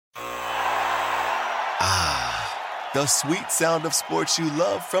The sweet sound of sports you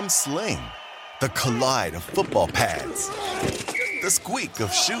love from Sling. The collide of football pads. The squeak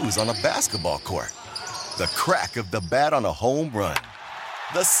of shoes on a basketball court. The crack of the bat on a home run.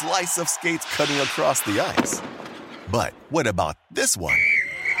 The slice of skates cutting across the ice. But what about this one?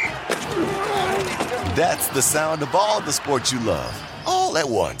 That's the sound of all the sports you love, all at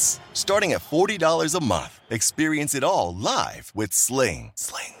once. Starting at $40 a month. Experience it all live with Sling.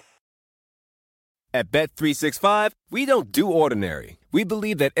 At Bet365, we don't do ordinary. We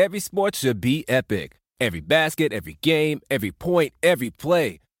believe that every sport should be epic. Every basket, every game, every point, every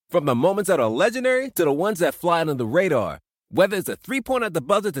play. From the moments that are legendary to the ones that fly under the radar. Whether it's a three-pointer at the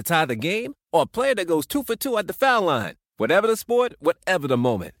buzzer to tie the game or a player that goes 2 for 2 at the foul line. Whatever the sport, whatever the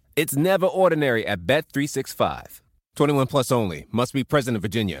moment. It's never ordinary at Bet365. 21 plus only. Must be present in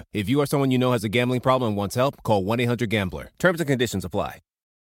Virginia. If you or someone you know has a gambling problem and wants help, call 1-800-GAMBLER. Terms and conditions apply.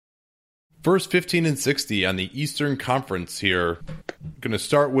 First 15 and 60 on the Eastern Conference here. Going to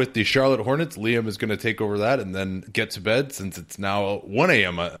start with the Charlotte Hornets. Liam is going to take over that and then get to bed since it's now 1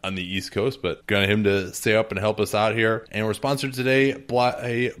 a.m. on the East Coast, but going to him to stay up and help us out here. And we're sponsored today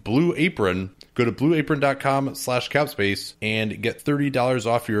by Blue Apron. Go to blueapron.com/capspace and get $30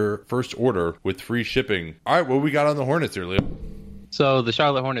 off your first order with free shipping. All right, what we got on the Hornets here, Liam? So the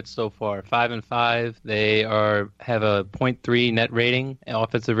Charlotte Hornets so far, 5-5. They have a .3 net rating, an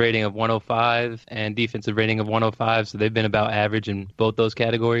offensive rating of 105, and defensive rating of 105. So they've been about average in both those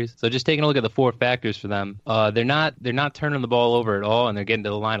categories. So just taking a look at the four factors for them, they're not turning the ball over at all, and they're getting to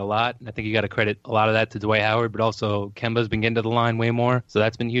the line a lot. I think you got to credit a lot of that to Dwight Howard, but also Kemba's been getting to the line way more. So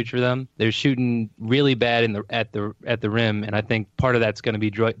that's been huge for them. They're shooting really bad at the rim, and I think part of that's going to be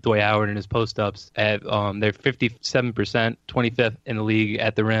Dwight Howard and his post ups. They're 57%, 25th in the league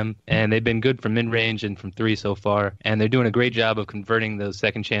at the rim, and they've been good from mid-range and from three so far, and they're doing a great job of converting those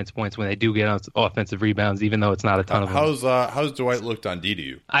second chance points when they do get on offensive rebounds, even though it's not a ton of them. How's Dwight looked on D to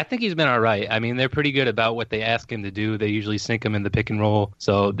you? I think he's been all right. I mean, they're pretty good about what they ask him to do. They usually sink him in the pick and roll,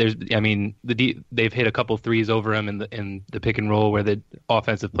 so they've hit a couple threes over him in the pick and roll where the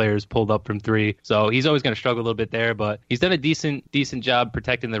offensive players pulled up from three, so he's always going to struggle a little bit there, but he's done a decent job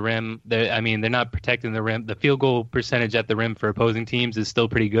protecting the rim. They're not protecting the rim. The field goal percentage at the rim for opposing teams is still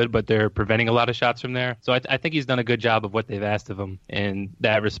pretty good, but they're preventing a lot of shots from there. So I think he's done a good job of what they've asked of him in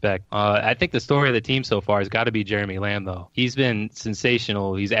that respect. I think the story of the team so far has got to be Jeremy Lamb, though. He's been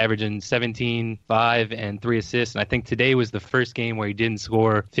sensational. He's averaging 17, 5, and 3 assists, and I think today was the first game where he didn't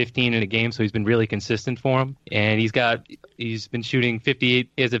score 15 in a game, so he's been really consistent for him. And he's been shooting 58.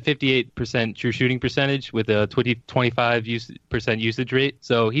 He has a 58% true shooting percentage with a 25% usage rate.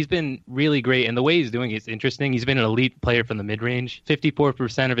 So he's been really great, and the way he's doing it's interesting. He's been an elite player from the mid-range.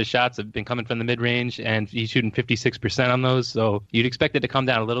 54% of his shots have been coming from the mid-range, and he's shooting 56% on those. So you'd expect it to come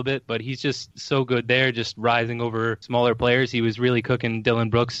down a little bit, but he's just so good there, just rising over smaller players. He was really cooking Dylan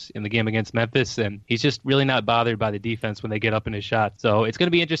Brooks in the game against Memphis, and he's just really not bothered by the defense when they get up in his shot. So it's going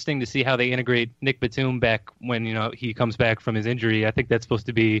to be interesting to see how they integrate Nick Batum back when he comes back from his injury. I think that's supposed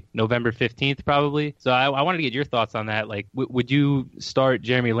to be November 15th probably. So I wanted to get your thoughts on that. Like, would you start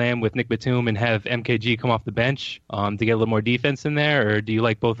Jeremy Lamb with Nick Batum and have MKG come off the bench to get a little more defense in there, or do you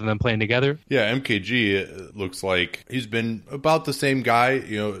like both of them playing together? Yeah, MKG looks like he's been about the same guy,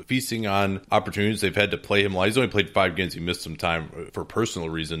 feasting on opportunities. They've had to play him. He's only played 5 games. He missed some time for personal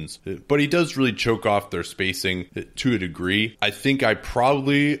reasons, but he does really choke off their spacing to a degree. I think I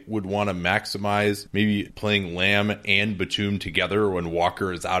probably would want to maximize maybe playing Lamb and Batum together when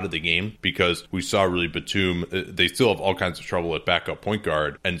Walker is out of the game, because we saw really Batum, they still have all kinds of trouble at backup point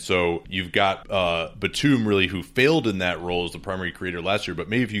guard. And so you've got Batum really, who failed in that role as the primary creator last year, but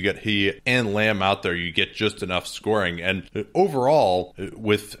maybe if you get he and Lamb out there, you get just enough scoring. And overall,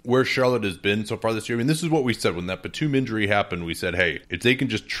 with where Charlotte has been so far this year, I mean, this is what we said when that Batum injury happened. We said, hey, if they can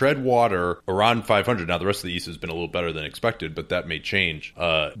just tread water around 500, now the rest of the East has been a little better than expected, but that may change.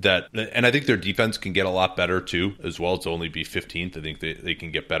 And I think their defense can get a lot better too, as well. To only be 15th, I think they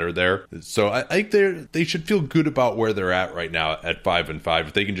can get better there. So I think they should feel good about where they're at right now at 5-5.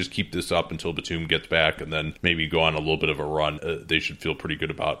 If they can just keep this up until Batum gets back, and then maybe go on a little bit of a run, they should feel pretty good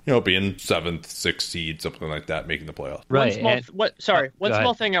about being 7th, 6th seed, something like that, making the playoffs. Right. One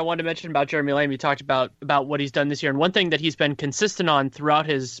small thing I wanted to mention about Jeremy Lamb. You talked about what he's done this year, and one thing that he's been consistent on throughout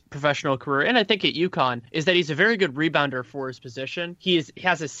his professional career, and I think at UConn, is that he's a very good rebounder for his position. He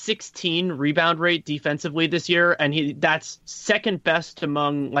has a 16 rebound rate defensively this year, and that's second best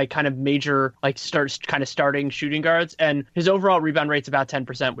among kind of major starting shooting guards, and his overall rebound rate's about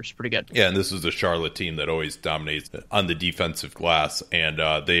 10%, which is pretty good. Yeah, and this is a Charlotte team that always dominates on the defense defensive glass, and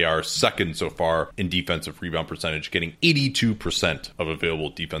they are second so far in defensive rebound percentage, getting 82% of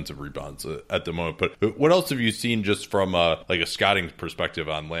available defensive rebounds at the moment. But what else have you seen just from like a scouting perspective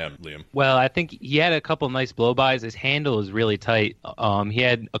on Lamb, Liam? Well, I think he had a couple nice blow-bys. His handle is really tight. He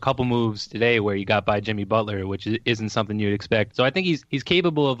had a couple moves today where he got by Jimmy Butler, which isn't something you'd expect. So I think he's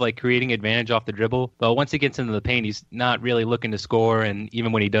capable of like creating advantage off the dribble. But once he gets into the paint, he's not really looking to score, and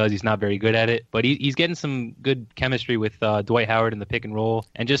even when he does, he's not very good at it. But he's getting some good chemistry with Dwight Howard in the pick and roll,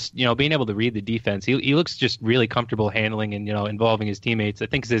 and just being able to read the defense. He looks just really comfortable handling and involving his teammates. I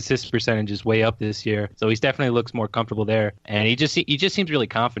think his assist percentage is way up this year, so he definitely looks more comfortable there. And he just seems really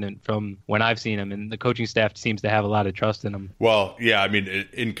confident from when I've seen him, and the coaching staff seems to have a lot of trust in him. Well, yeah, I mean,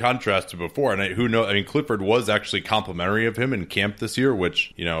 in contrast to before, and who knows? I mean, Clifford was actually complimentary of him in camp this year,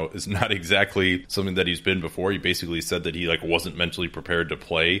 which is not exactly something that he's been before. He basically said that he wasn't mentally prepared to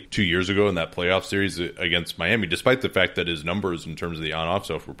play 2 years ago in that playoff series against Miami, despite the fact that his numbers in terms of the on-off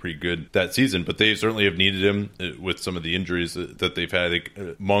stuff were pretty good that season. But they certainly have needed him with some of the injuries that they've had. I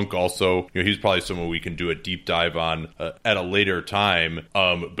think Monk also, he's probably someone we can do a deep dive on at a later time.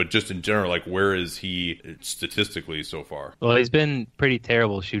 But just in general, where is he statistically so far? Well, he's been pretty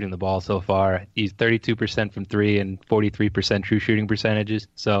terrible shooting the ball so far. He's 32% from three and 43% true shooting percentages.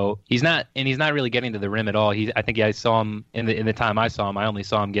 So he's not really getting to the rim at all. I think I saw him in the time I saw him. I only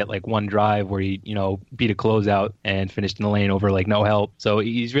saw him get one drive where he beat a closeout and finished in the lane over no help. So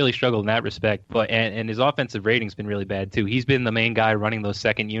he's really struggled in that respect. But and his offensive rating's been really bad too. He's been the main guy running those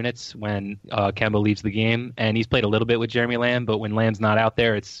second units when Kemba leaves the game, and he's played a little bit with Jeremy Lamb, but when Lamb's not out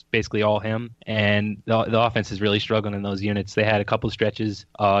there, it's basically all him. And the offense is really struggling in those units. They had a couple stretches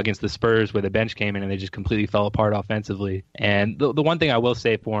against the Spurs where the bench came in and they just completely fell apart offensively. And the one thing I will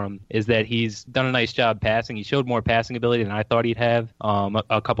say for him is that he's done a nice job passing. He showed more passing ability than I thought he'd have.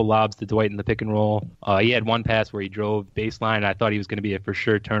 A couple lobs to Dwight in the pick and roll. He had one pass where he drove baseline, and I thought he was going to be a for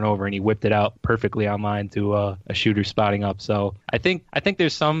sure turnover, and he whipped it out perfectly online to a shooter spotting up. So I think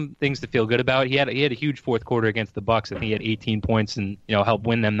there's some things to feel good about. He had a huge fourth quarter against the Bucks. I think he had 18 points and helped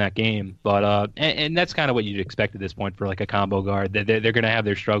win them that game. But and that's kind of what you'd expect at this point for a combo guard. They're going to have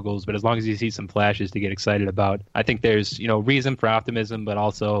their struggles, but as long as you see some flashes to get excited about, I think there's reason for optimism. But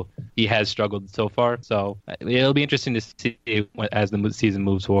also he has struggled so far, so it'll be interesting to see as the season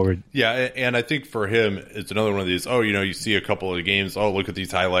moves forward. Yeah, and I think for him, it's another one of these, you see a couple of games, look at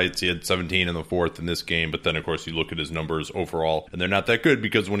these highlights, he had 17 in the fourth in this game, but then of course you look at his numbers overall, and they're not that good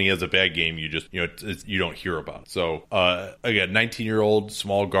because when he has a bad game, you just, you don't hear about it. So, again, 19-year-old,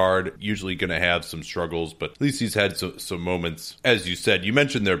 small guard, usually going to have some struggles, but at least he's had some moments. As you said, you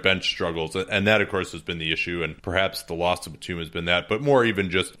mentioned their bench struggles, and that of course has been the issue, and perhaps the loss of Batum has been that, but more even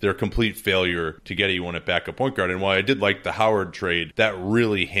just their complete failure to get anyone at backup point guard. And while I did like the Howard trade, that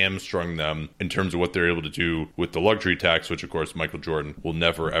really hamstrung them in terms of what they're able to do with the luxury tax, which of course Michael Jordan will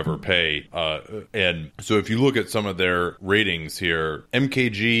never ever pay. And so if you look at some of their ratings here,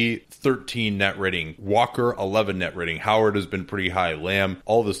 MKG 13 net rating, Walker 11 net rating, Howard has been pretty high, Lamb,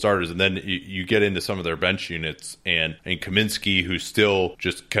 all the starters, and then you get into some of their bench units, and Kaminsky, who still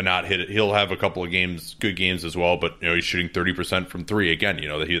just cannot hit it. He'll have a couple of games, good games as well, but he's shooting 30% from three again.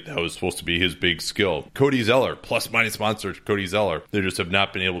 That was supposed to be his big skill. Cody Zeller, plus minus monster Cody Zeller, they just have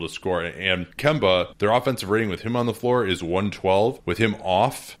not been able to score. And Kemba, their offensive rating with him on the floor is 112, with him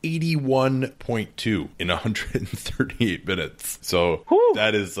off 81.2 in 138 minutes. So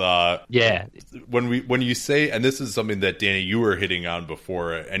that is when you say, and this is something that Danny, you were hitting on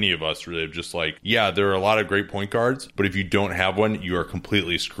before any of us really, just there are a lot of great point guards, but if you don't have one, you are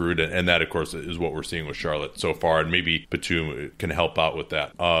completely screwed. And that of course is what we're seeing with Charlotte so far, and maybe Batum can help out with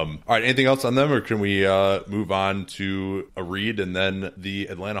that. All right, anything else on them, or can we move on to a read and then the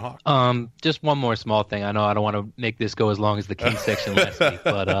Atlanta Hawks? Just one more small thing. I know I don't want to make this go as long as the Kings section last week,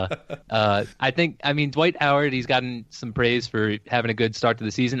 but I mean Dwight Howard, he's gotten some praise for having a good start to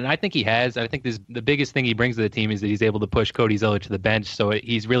the season, and I think he has. I think the biggest thing he brings to the team is that he's able to push Cody Zeller to the bench, so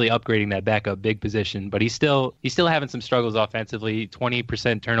he's really upgrading that backup big position. But he's still having some struggles offensively.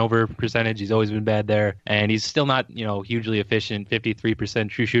 20% turnover percentage, he's always been bad there, and he's still not hugely efficient. 53%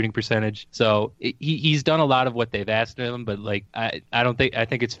 true shooting percentage. So he's done a lot of what they've asked of him, but I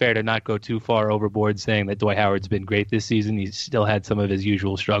think it's fair to not go too far overboard saying that Dwight Howard's been great this season. He's still had some of his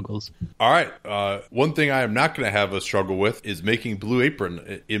usual struggles. All right. One thing I am not going to have a struggle with is making Blue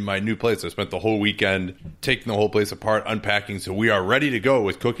Apron in my new place. I spent the whole weekend taking the whole place apart, unpacking, so we are ready to go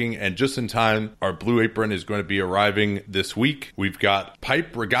with cooking, and just in time, our Blue Apron is going to be arriving this week. We've got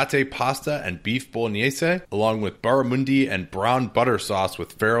pipe rigate pasta and beef bolognese, along with barramundi and brown butter sauce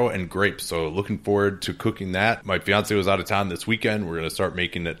with farro and grapes. So looking forward to cooking that. My fiance was out of town this weekend. We're going to start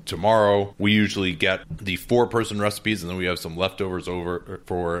making it tomorrow. We usually get the 4-person recipes, and then we have some leftovers over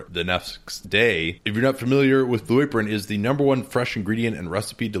for the next day. If you're not familiar with Blue Apron, is the #1 fresh ingredient and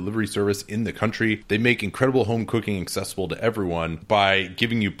recipe delivery service in the country. They make incredible home cooking accessible to everyone by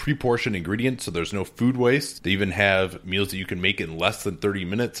giving you pre-portioned ingredients, so there's no food waste. They even have meals that you can make in less than 30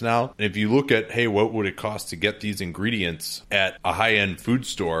 minutes now. And if you look at, hey, what would it cost to get these ingredients at a high-end food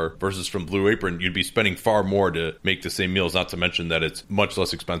store versus from Blue Apron, you'd be spending far more to make the same meals, not to mention that it's much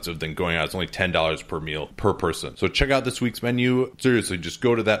less expensive than going out. It's only $10 per meal per person. So check out this week's menu. Seriously, just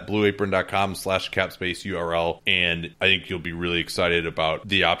go to that blueapron.com/capspace URL, and I think you'll be really excited about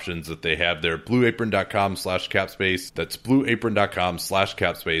the options that they have there. blueapron.com/capspace. That's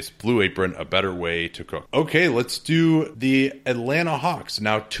blueapron.com/capspace. Blue Apron, a better way to cook. Okay, let's do the Atlanta Hawks.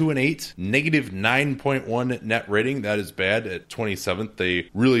 Now 2-8, -9.1 net rating. That is bad at 27th. They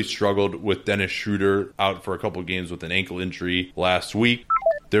really struggled with Dennis Schroeder out for a couple games with an ankle injury last week.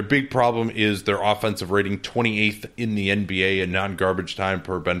 Their big problem is their offensive rating, 28th in the NBA in non-garbage time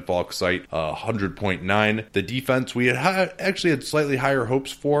per Ben Falk's site, 100.9. The defense we actually had slightly higher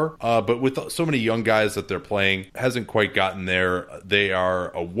hopes for, but with so many young guys that they're playing, hasn't quite gotten there. They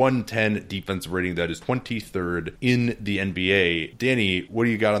are a 110 defensive rating that is 23rd in the NBA. Danny, what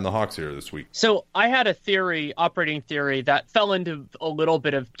do you got on the Hawks here this week? So I had a operating theory that fell into a little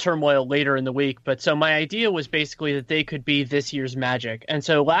bit of turmoil later in the week, but so my idea was basically that they could be this year's Magic. And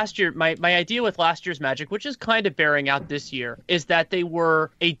so last year, my idea with last year's Magic, which is kind of bearing out this year, is that they were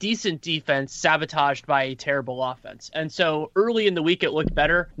a decent defense sabotaged by a terrible offense. And so early in the week, it looked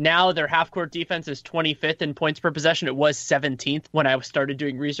better. Now their half-court defense is 25th in points per possession. It was 17th when I started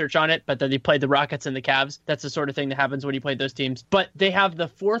doing research on it, but then they played the Rockets and the Cavs. That's the sort of thing that happens when you play those teams. But they have the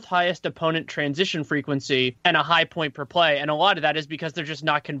 4th highest opponent transition frequency and a high point per play. And a lot of that is because they're just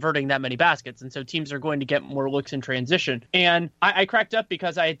not converting that many baskets. And so teams are going to get more looks in transition. And I cracked up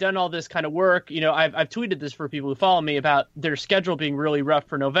because I had done all this kind of work. You know, I've tweeted this for people who follow me about their schedule being really rough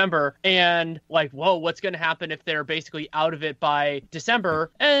for November, and like, whoa, what's going to happen if they're basically out of it by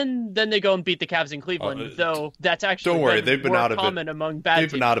December? And then they go and beat the Cavs in Cleveland. Though that's actually don't worry, they've been out of common it. Among bad they've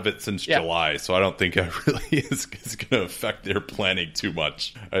teams. Been out of it since July, so I don't think it really is going to affect their planning too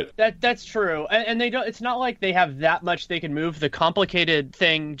much. That's true, and they don't. It's not like they have that much they can move. The complicated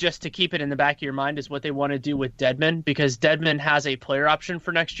thing, just to keep it in the back of your mind, is what they want to do with Dedmon, because Dedmon has a player option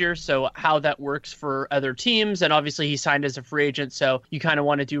for next year. So how that works for other teams, and obviously he signed as a free agent, so you kind of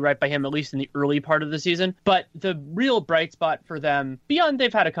want to do right by him at least in the early part of the season. But the real bright spot for them, beyond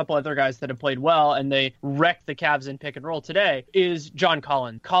they've had a couple other guys that have played well and they wrecked the Cavs in pick and roll today, is John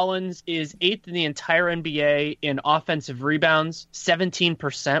Collins. Collins is 8th in the entire NBA in offensive rebounds,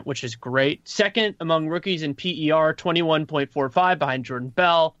 17%, which is great. 2nd among rookies in PER, 21.45 behind Jordan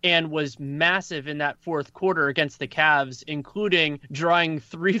Bell, and was massive in that fourth quarter against the Cavs, including drawing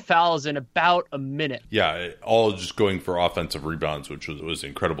 3 fouls in about a minute. Yeah, all just going for offensive rebounds, which was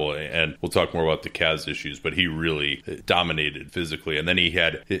incredible. And we'll talk more about the Cavs issues, but he really dominated physically. And then he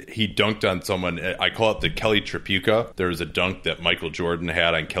dunked on someone. I call it the Kelly Tripucka. There was a dunk that Michael Jordan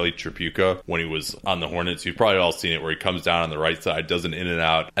had on Kelly Tripucka when he was on the Hornets. You've probably all seen it, where he comes down on the right side, does an in and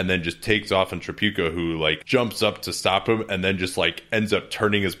out, and then just takes off on Tripucka, who like jumps up to stop him, and then just like ends up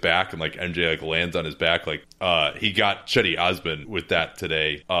turning his back, and like MJ like lands on his back. Like he got Chetty Osman with that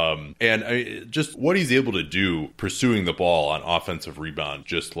today. And just what he's able to do pursuing the ball on offensive rebound,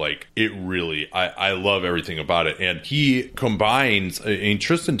 just like it really, I love everything about it. And he combines,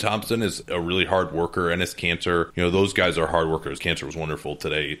 Tristan Thompson is a really hard worker, and Enes Kanter, those guys are hard workers. Kanter was wonderful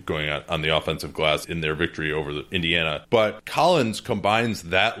today going on the offensive glass in their victory over Indiana. But Collins combines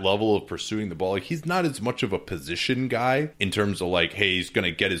that level of pursuing the ball. Like, he's not as much of a position guy in terms of like, hey, he's going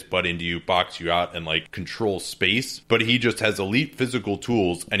to get his butt into you, box you out, and like control space. But he just has elite physical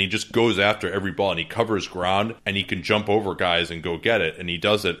tools, and he just goes after every ball, and he covers ground, and he can jump over guys and go get it. And he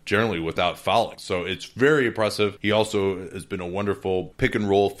does it generally without fouling. So it's very impressive. He also has been a wonderful pick and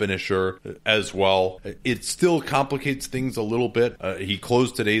roll finisher as well. It still complicates things a little bit. He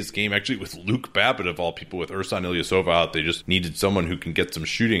closed today's game actually with Luke Babbitt, of all people, with Ersan Ilyasova out. They just needed someone who can get some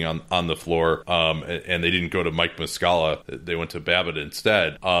shooting on the floor, and they didn't go to Mike Muscala. They went to Babbitt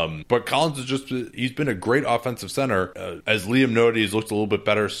instead. But Collins is he's been a great offensive center. As Liam noted, he's looked a little bit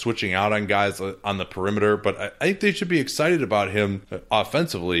better switching out on guys on the perimeter, but I think they should be excited about him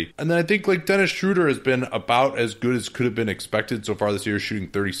offensively. And then I think like Dennis Schroeder has been about as good as could have been expected so far this year, shooting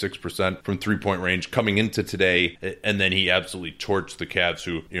 36% from 3-point range coming into today. And then he absolutely torched the Cavs,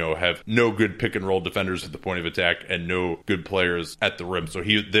 who have no good pick and roll defenders at the point of attack and no good players at the rim. So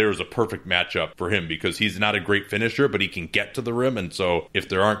there's a perfect matchup for him, because he's not a great finisher, but he can get to the rim. And so if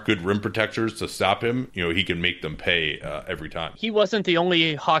there aren't good rim protectors to stop him, he can make them pay every time. He wasn't the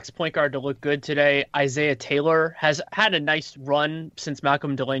only Hawks point guard to look good today. Isaiah Taylor has had a nice run since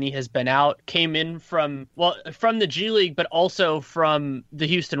Malcolm Delaney has been out. Came in from the G League, but also from the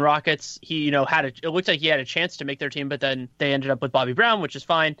Houston Rockets. He, it looked like he had a chance to make their team, but then they ended up with Bobby Brown, which is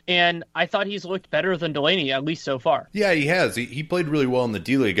fine. And I thought he's looked better than Delaney, at least so far. Yeah, he has. He played really well in the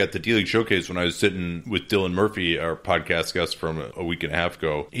D League at the D League Showcase when I was sitting with Dylan Murphy, our podcast guest from a week and a half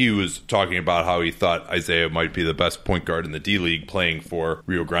ago. He was talking about how he thought Isaiah might be the best point guard in the D League playing for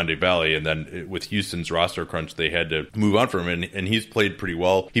Rio Grande Valley. And then with Houston's roster crunch, they had to move on from him. And he's played pretty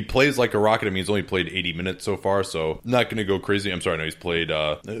well. He plays like a rocket. I mean, he's only played 80 minutes so far, so not going to go crazy. I'm sorry, no, he's played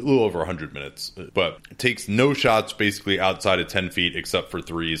a little over 100 minutes, but takes no shots basically outside of 10 feet except for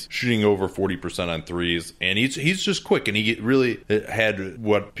threes, shooting over 40% on threes. And he's just quick, and he really had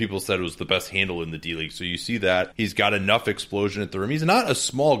what people said was the best handle in the D League. So you see that he's got enough explosion at the rim. He's not a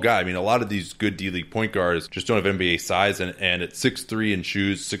small guy. I mean, a lot of these good D League point guards just don't have NBA size, and at 6'3" in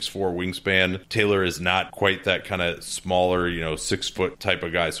shoes, 6'4" wingspan, Taylor is not quite that kind of smaller, 6 foot type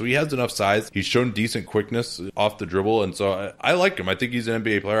of guy. So he has enough size. He's shown decent quickness off the dribble, and so I like him. I think he's an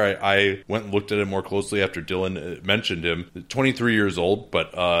NBA player. I went and looked at him more closely after Dylan mentioned him. 23 years old,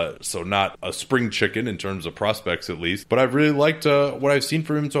 but so not a spring chicken in terms of prospects at least. But I've really liked what I've seen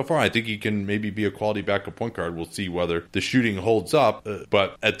from him so far. I think he can maybe be a quality backup point guard. We'll see whether the shooting holds up.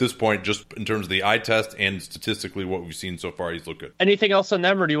 But at this point, just in terms of the eye test and statistically what we've seen so far, he's looked good. Anything else on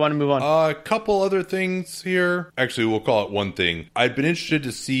them, or do you want to move on? A couple other things here. Actually, we'll call it one thing. I've been interested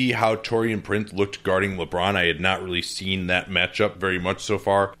to see how Taurean Prince looked guarding LeBron. I had not really seen that matchup very much so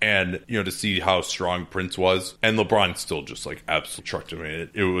far. And, to see how strong Prince was. And LeBron still just absolutely trucked him.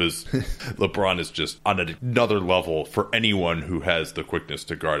 It was, LeBron is just on another level for anyone who has the quickness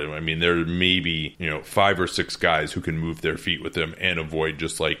to guard him. I mean, there may be, 5 or 6 guys who can move their feet with him and avoid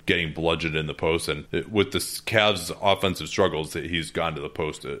just getting bludgeoned in the post. And with the Cavs' offensive struggles, he's gone to the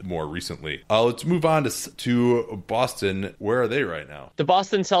post more recently. Let's move on to Boston. Where are they right now? The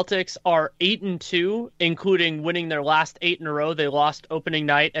Boston Celtics are 8-2, including winning their last 8 in a row. They lost opening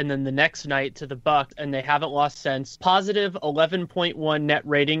night and then the next night to the Bucks, and they haven't lost since. Positive 11.1 net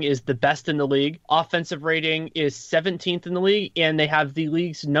rating is the best in the league. Offensive rating is 17th in the league, and they have the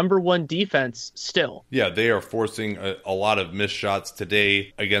league's #1 defense still. Yeah, they are forcing a lot of missed shots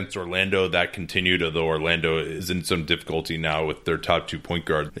today against Orlando. That continued, although Orlando is in some difficulty now with their top 2 point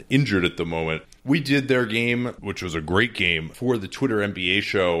guard injured at the moment. We did their game, which was a great game, for the Twitter NBA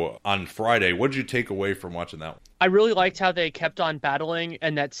show on Friday. What did you take away from watching that one? I really liked how they kept on battling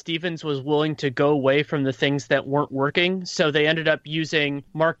and that Stevens was willing to go away from the things that weren't working. So they ended up using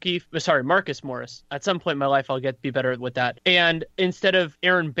Marcus Morris. At some point in my life, I'll be better with that. And instead of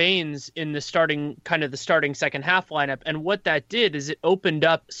Aaron Baines in the starting second half lineup. And what that did is it opened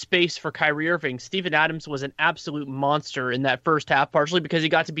up space for Kyrie Irving. Steven Adams was an absolute monster in that first half, partially because he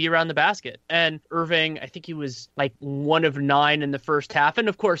got to be around the basket. And Irving, I think he was 1 of 9 in the first half. And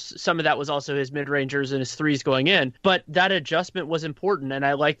of course, some of that was also his mid-rangers and his threes going in. But that adjustment was important, and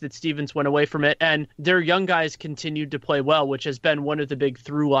I like that Stevens went away from it. And their young guys continued to play well, which has been one of the big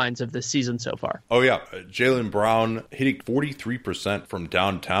through lines of this season so far. Oh, yeah. Jaylen Brown hitting 43% from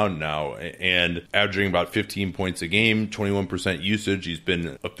downtown now and averaging about 15 points a game, 21% usage. He's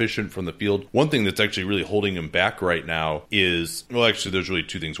been efficient from the field. One thing that's actually really holding him back right now is, there's really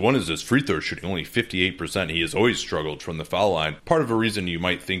 2 things. One is his free throw shooting, only 58%. He has always struggled from the foul line. Part of a reason you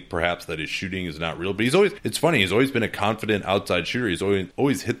might think perhaps that his shooting is not real, but it's funny, he's always been a confident outside shooter. He's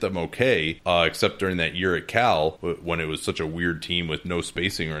always hit them okay, except during that year at Cal when it was such a weird team with no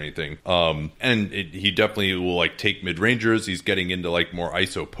spacing or anything. He definitely will take mid-rangers. He's getting into more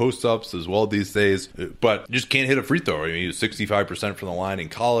ISO post-ups as well these days, but just can't hit a free throw. I mean, he was 65% from the line in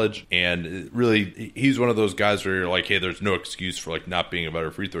college, and really he's one of those guys where you're hey, there's no excuse for not being a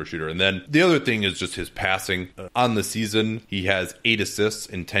better free throw shooter. And then the other thing is just his passing. On the season, he has 8 assists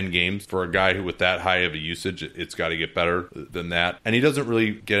in 10 games. For a guy who with that high of a usage, it's got to get better than that. And he doesn't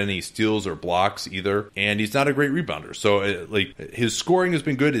really get any steals or blocks either. And he's not a great rebounder. So his scoring has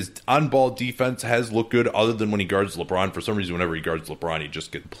been good. His on-ball defense has looked good, other than when he guards LeBron. For some reason, whenever he guards LeBron, he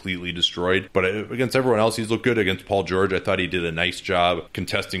just gets completely destroyed. But against everyone else, he's looked good. Against Paul George, I thought he did a nice job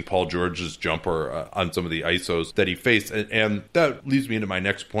contesting Paul George's jumper on some of the ISOs that he faced. And that leads me into my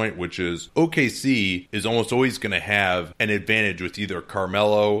next point, which is OKC is almost always going to have an advantage with either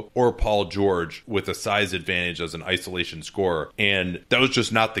Carmelo or Paul George with a size advantage advantage as an isolation scorer. And that was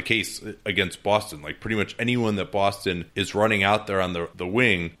just not the case against Boston. Like pretty much anyone that Boston is running out there on the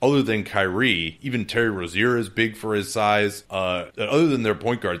wing, other than Kyrie, even Terry Rozier is big for his size. Other than their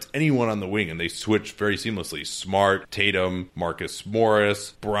point guards, anyone on the wing, and they switch very seamlessly. Smart, Tatum, Marcus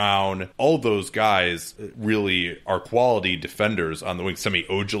Morris, Brown, all those guys really are quality defenders on the wing. Semi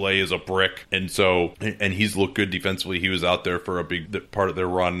Ojeleye is a brick, and he's looked good defensively. He was out there for a big part of their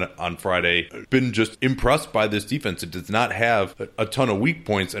run on Friday. Been just impressed by this defense. It does not have a ton of weak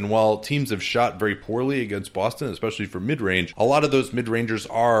points, and while teams have shot very poorly against Boston, especially for mid-range, a lot of those mid-rangers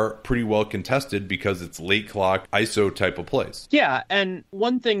are pretty well contested because it's late clock ISO type of plays. Yeah, and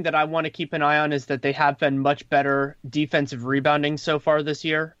one thing that I want to keep an eye on is that they have been much better defensive rebounding so far this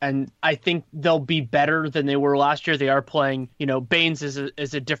year, and I think they'll be better than they were last year. They are playing, Baines is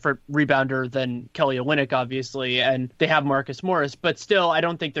a different rebounder than Kelly Olynyk, obviously, and they have Marcus Morris, but still, I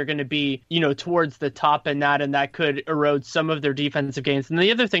don't think they're going to be, towards the top in that, and that could erode some of their defensive gains. And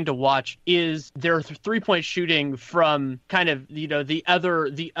the other thing to watch is their three-point shooting from kind of, the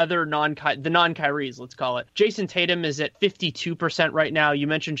other non-Kyries, let's call it. Jason Tatum is at 52% right now. You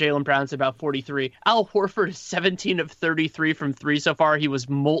mentioned Jaylen Brown's about 43. Al Horford is 17 of 33 from three so far. He was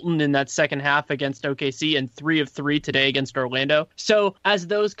molten in that second half against OKC and 3 of 3 today against Orlando. So as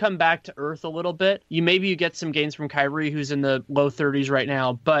those come back to earth a little bit, you get some gains from Kyrie, who's in the low 30s right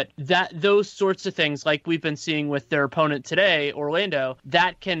now. But those sorts of things, like we've been seeing with their opponent today, Orlando,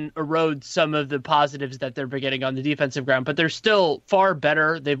 that can erode some of the positives that they're getting on the defensive ground. But they're still far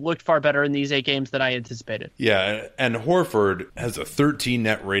better. They've looked far better in these 8 games than I anticipated. Yeah, and Horford has a 13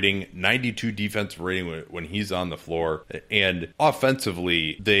 net rating, 92 defensive rating when he's on the floor. And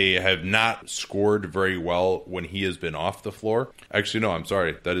offensively, they have not scored very well when he has been off the floor. Actually, no, I'm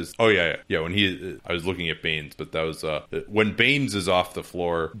sorry. That is, when I was looking at Baines, but that was, when Baines is off the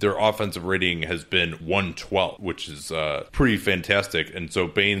floor, their offensive rating has been 112, which is pretty fantastic. And so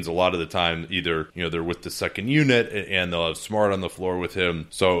Baines, a lot of the time, either, they're with the second unit and they'll have Smart on the floor with him.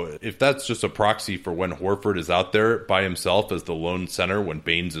 So if that's just a proxy for when Horford is out there by himself as the lone center when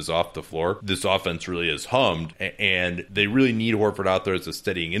Baines is off the floor, this offense really is hummed, and they really need Horford out there as a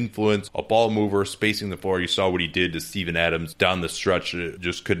steadying influence, a ball mover, spacing the floor. You saw what he did to Steven Adams down the stretch. It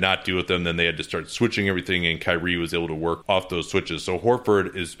just could not deal with them. Then they had to start switching everything, and Kyrie was able to work off those switches. So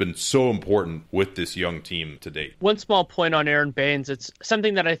Horford has been so important with this young team to date. One small point on Aaron Baines. It's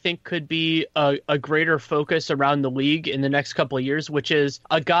something that I think could be a greater focus around the league in the next couple of years, which is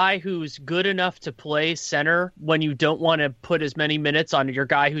a guy who's good enough to play center when you don't want to put as many minutes on your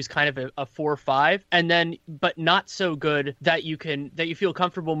guy who's kind of a 4-5, and then but not so good that you feel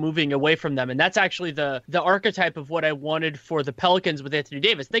comfortable moving away from them. And that's actually the archetype of what I wanted for the Pelicans with Anthony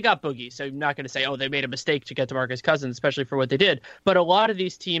Davis. They got Boogie, so I'm not going to say, they made a mistake to get DeMarcus Cousins, especially for what they did. But a lot of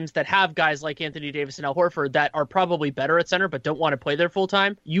these teams that have guys like Anthony Davis and Al Horford that are probably better at center but don't want to play there full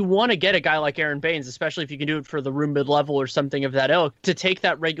time, you want to get a guy like Aaron Baines, especially if you can do it for the room mid-level or something of that ilk, to take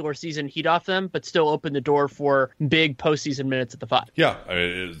that regular season heat off them, but still open the door for big postseason minutes at the 5. Yeah,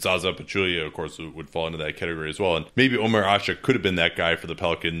 Zaza Pachulia, of course, would fall into that category as well. And maybe Omer Asha could have been that guy for the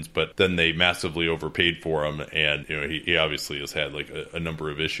Pelicans, but then they massively overpaid for him, and he obviously has had like a number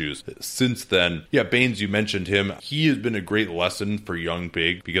of issues since then. Yeah, Baines, you mentioned him. He has been a great lesson for young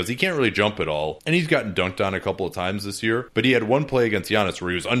big because he can't really jump at all, and he's gotten dunked on a couple of times this year. But he had one play against Giannis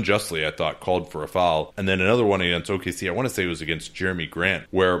where he was unjustly, I thought, called for a foul, and then another one against OKC. I want to say it was against Jeremy Grant,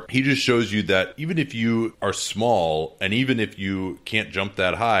 where he just shows you that even if you are small and even if you can't jump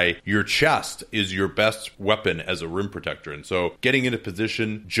that high, your chest is your best weapon as a rim protector. And so getting into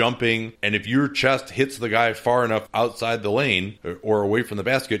position, jumping, and if your chest hits the guy far enough outside the lane or away from the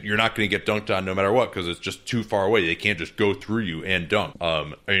basket, you're not going to get dunked on no matter what because it's just too far away. They can't just go through you and dunk.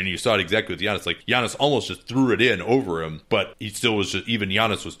 And you saw it exactly with Giannis. Like Giannis almost just threw it in over him, but he still was just, even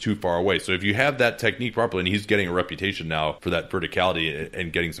Giannis was too far away. So if you have that technique properly, and he's getting a reputation now for that verticality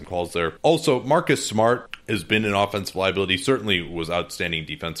and getting some calls there. Also, Marcus Smart has been an offensive liability, certainly was outstanding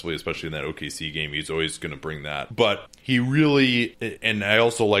defensively, especially in that OKC game. He's always going to bring that. But he really, and I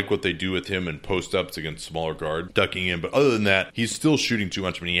also like what they do with him in post-ups against smaller guard, ducking in. But other than that, he's still shooting too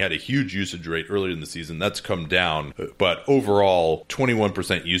much. I mean, he had a huge usage rate earlier in the season. That's come down. But overall,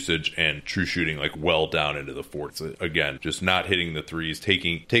 21% usage and true shooting like well down into the fourths. Again, just not hitting the threes,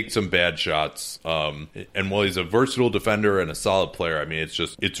 take some bad shots. And while he's a versatile defender and a solid player, I mean,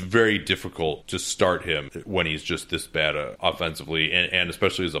 it's very difficult to start him when he's just this bad offensively, and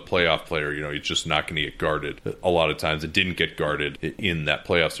especially as a playoff player, he's just not going to get guarded a lot of times. It didn't get guarded in that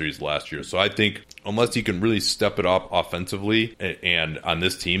playoff series last year. So I think unless he can really step it up offensively, and on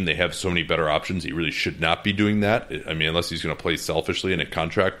this team they have so many better options, he really should not be doing that. I mean, unless he's going to play selfishly in a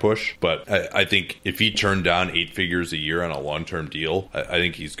contract push. But I think if he turned down 8 figures a year on a long-term deal, I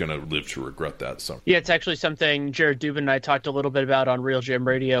think he's going to live to regret that. So yeah, it's actually something Jared Dubin and I talked a little bit about on Real Jam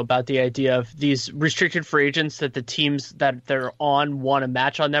Radio, about the idea of these restricted free agents that the teams that they're on want to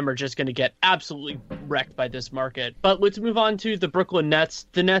match on them are just going to get absolutely wrecked by this market. But let's move on to the Brooklyn Nets.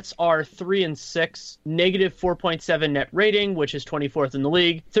 The Nets are 3-6, negative 4.7 net rating, which is 24th in the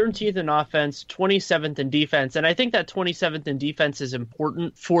league, 13th in offense, 27th in defense. And I think that 27th in defense is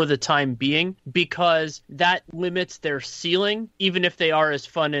important for the time being because that limits their ceiling, even if they are as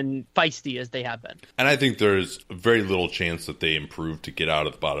fun and feisty as they have been. And I think there's very little chance that they improve to get out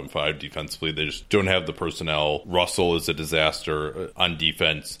of the bottom 5 defensively. They just don't have the personnel. Russell is a disaster on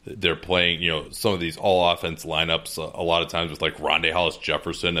defense. They're playing, some of these all-offense lineups a lot of times with like Rondae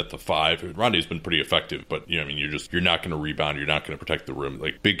Hollis-Jefferson at the 5. Rondae's been pretty effective, but you're not going to rebound. You're not going to protect the rim.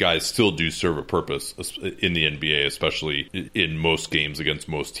 Like, big guys still do serve a purpose in the NBA, especially in most games against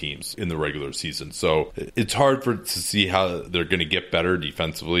most teams in the regular season. So it's hard to see how they're going to get better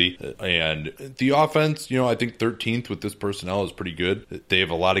defensively. And the offense, I think 13th with this personnel is pretty good. They have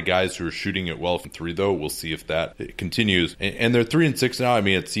a lot of guys who are shooting it well from 3, though. We'll see if that continues. And they're 3-6 now. I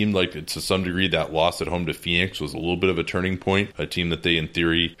mean, it seemed like to some degree that loss at home to Phoenix was a little bit of a turning point, a team that they in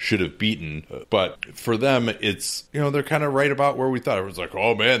theory should have beaten. But for them, it's, they're kind of right about where we thought. It was like,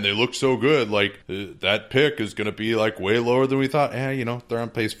 oh man, they look so good. Like, that pick is going to be like way lower than we thought. They're on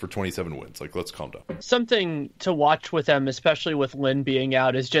pace for 27 wins. Like, let's calm down. Something to watch with them, especially with Lin being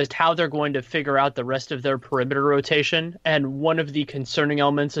out, is just how they're going to figure out the rest of their perimeter rotation. And one of the concerning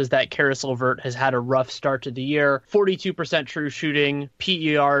elements is that Karis LeVert has had a rough start to the year. 42% true shooting,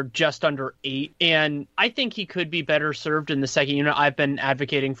 PER just under 8. And I think he could be better served in the second unit. I've been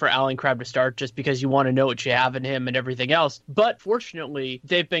advocating for Allen Crabbe to start just because you want to know what you have in him and everything else. But fortunately,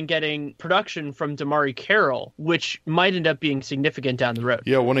 they've been getting production from DeMarre Carroll, which might end up being significant down the road.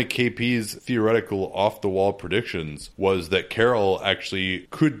 Yeah, one of KP's theoretical off-the-wall predictions was that Carroll actually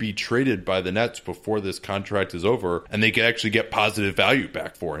could be traded by the Nets before this contract is over, and they could actually get positive value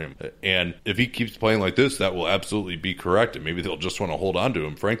back for him. And if he keeps playing like this, that will absolutely be correct, and maybe they'll just want to hold on to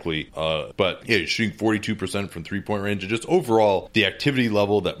him, frankly. But yeah, he's shooting 42% from three-point range, and just overall, the activity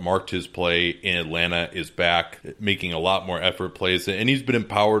level that marked his play in Atlanta is back, making a lot more effort plays, and he's been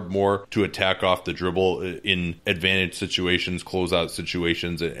empowered more to attack off the dribble in advantage situations, closeout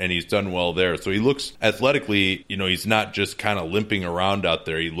situations, and he's done well there. So he looks athletically, he's not just kind of limping around out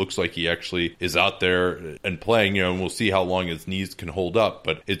there. He looks like he actually is out there and playing, and we'll see how long his knees can hold up.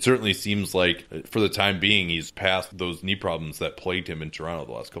 But it certainly seems like for the time being, he's past those knee problems that plagued him in Toronto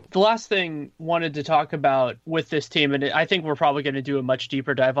the last couple. The last thing wanted to talk about with this team, and I think we're probably going to do a much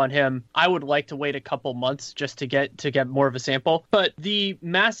deeper dive on him. I would like to wait a couple months just to get more of a sample. But the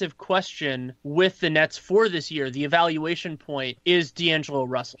massive question with the Nets for this year, the evaluation point, is D'Angelo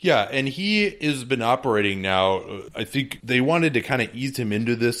Russell. Yeah, and he has been operating now. I think they wanted to kind of ease him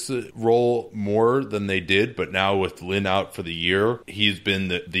into this role more than they did, but now with Lin out for the year, he's been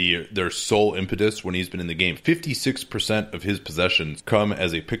their sole impetus when he's been in the game. 56% of his possessions come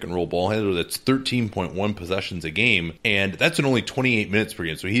as a pick and roll ball handler. That's 13.1 possessions a game, and that's in only 28 minutes per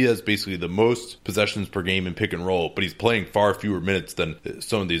game. So he has basically the most possessions per game in pick and roll, but he's playing far fewer minutes than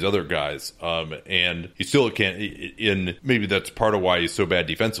some of these other guys. And he still can't, maybe that's part of why he's so bad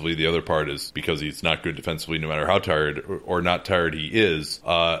defensively. The other part is because he's not good defensively no matter how tired or not tired he is.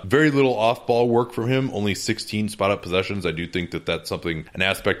 Very little off-ball work from him, only 16 spot-up possessions. I do think that that's an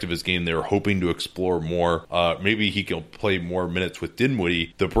aspect of his game they're hoping to explore more. Maybe he can play more minutes with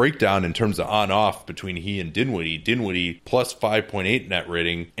Dinwiddie. The breakdown in terms of on-off between he and Dinwiddie plus 5.8 net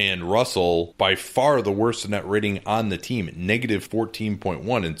rating, and Russell by far the worst net rating on the team, negative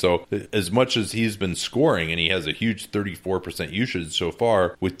 14.1. And so as much as he's been scoring, and he has a huge 34% usage so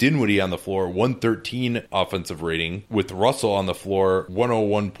far, with Dinwiddie on the floor, 113 offensive rating, with Russell on the floor,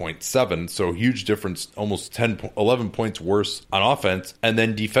 101.7. So huge difference, almost 11 points worse on offense. And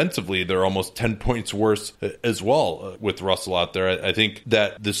then defensively, they're almost 10 points worse as well with Russell out there. I think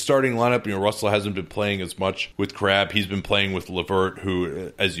that the starting lineup, Russell hasn't been playing as much with Crabbe. He's been playing with LeVert,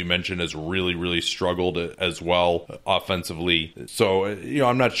 who, as you mentioned, has really, really struggled as well offensively. So,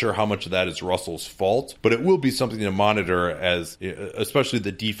 I'm not sure how much of that is Russell's fault, but it will be something to monitor as, especially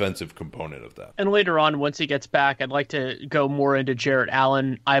the defensive component of that. And later on, once he gets back, I'd like to go more into Jarrett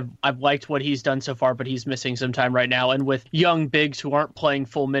Allen. I've liked what he's done so far, but he's missing some time right now. And with young bigs who aren't playing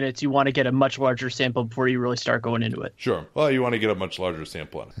full minutes, you want to get a much larger sample before you really start going into it. Sure. Well, you want to get a much larger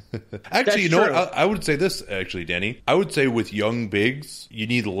sample on. Actually, what? I would say this, actually, Danny. I would say with young bigs, you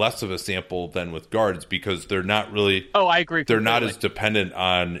need less of a sample than with guards because they're not really... Oh, I agree. They're not as dependent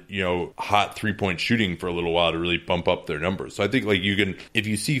on, hot three-point shooting for a little while to really bump up their numbers. So I think, you can, if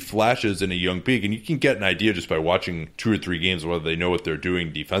you see flashes in a young big, and you can get an idea just by watching 2 or 3 games whether they know what they're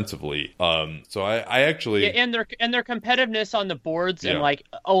doing defensively. So I actually... Yeah, and their competitiveness on the boards, and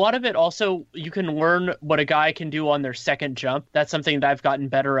a lot of it also, you can learn what a guy can do on their second jump. That's something that I've gotten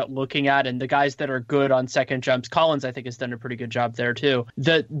better at looking at, and the guys that are good on second jumps, Collins I think has done a pretty good job there too.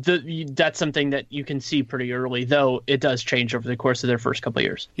 That's something that you can see pretty early, though it does change over the course of their first couple of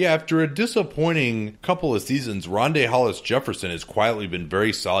years. Yeah, after a disappointing couple of seasons, Rondae Hollis-Jefferson has quietly been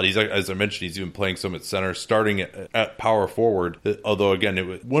very solid. He's, as I mentioned, he's even playing some at center, starting at power forward. Although,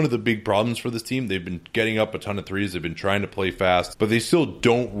 again, one of the big problems for this team, they've been getting up a ton of threes. They've been trying to play fast, but they still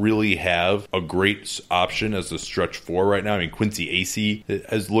don't really have a great option as a stretch 4 right now. I mean, Quincy Acey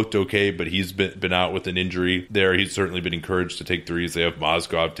has looked okay, but he's been out with an injury there. He's certainly been encouraged to take threes. They have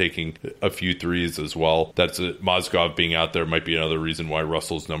Mozgov taking a few threes as well. Mozgov being out there might be another reason why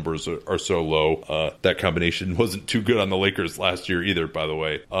Russell's numbers are so low. That combination wasn't too good on the Lakers last year either, by the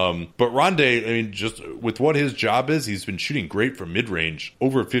way. But Rondae, I mean, just with what his job is, he's been shooting great from mid-range,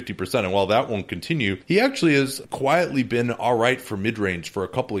 over 50%. And while that won't continue, he actually has quietly been all right for mid-range for a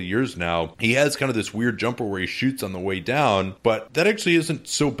couple of years now. He has kind of this weird jumper where he shoots on the way down, but that actually isn't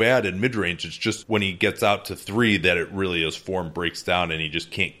so bad in mid-range. It's just when he gets out to 3 that it really, his form breaks down and he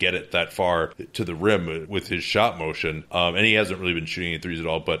just can't get it that far to the rim with his shot motion. And he hasn't really been shooting at threes at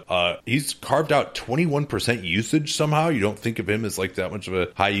all, but he's carved out 21% usage somehow. You don't think of him as that much of a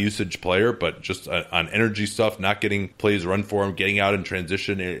high usage player, but just on energy stuff, not getting plays run for him, getting out in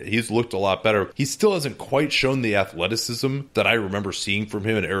transition, he's looked a lot better. He still hasn't quite shown the athleticism that I remember seeing from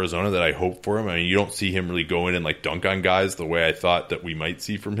him in Arizona that I hope for him. I mean, you don't see him really go in and dunk on guys the way I thought that we might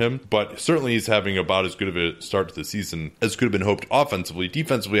see from him, but certainly he's having about as good of a start to the season as could have been hoped offensively.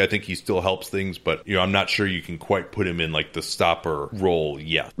 Defensively, I think he still helps things, but I'm not sure you can quite put him in the stopper role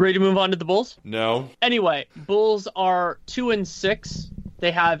yet. Ready to move on to the Bulls? No. Anyway, Bulls are 2-6.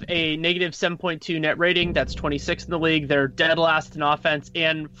 They have a negative 7.2 net rating. That's 26th in the league. They're dead last in offense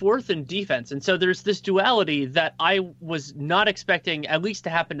and 4th in defense. And so there's this duality that I was not expecting, at least to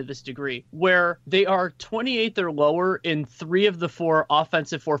happen to this degree, where they are 28th or lower in 3 of the 4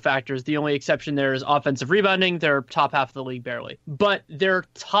 offensive 4 factors. The only exception there is offensive rebounding. They're top half of the league barely. But they're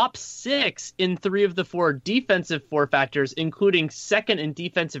top 6 in 3 of the 4 defensive 4 factors, including 2nd in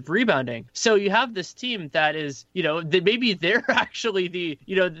defensive rebounding. So you have this team that is, maybe they're actually the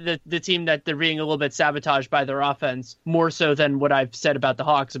team that they're being a little bit sabotaged by their offense, more so than what I've said about the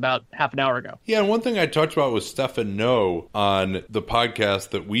Hawks about half an hour ago. Yeah, and one thing I talked about with Stefan Noe on the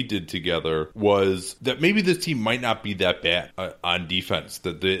podcast that we did together was that maybe this team might not be that bad on defense,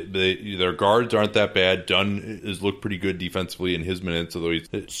 that their guards aren't that bad. Dunn has looked pretty good defensively in his minutes, although he's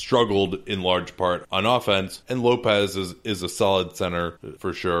struggled in large part on offense, and Lopez is a solid center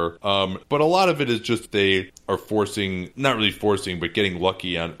for sure. But a lot of it is just they are not really forcing, but getting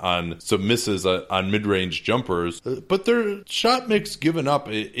lucky on some misses on mid-range jumpers, but their shot mix given up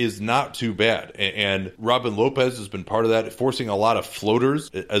is not too bad. And Robin Lopez has been part of that, forcing a lot of floaters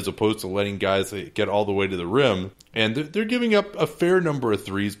as opposed to letting guys get all the way to the rim. And they're giving up a fair number of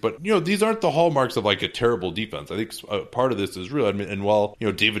threes, but these aren't the hallmarks of a terrible defense. I think part of this is real. And while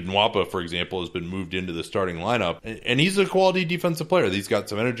David Nwapa, for example, has been moved into the starting lineup, and he's a quality defensive player. He's got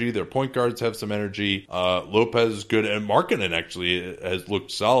some energy. Their point guards have some energy. Lopez is good, and Markkanen actually has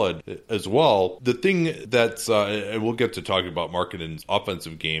looked solid as well. The thing that's, and we'll get to talking about Markkanen's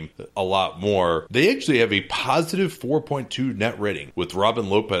offensive game a lot more, they actually have a positive 4.2 net rating with Robin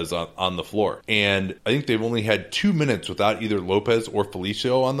Lopez on the floor. And I think they've only had 2 minutes without either Lopez or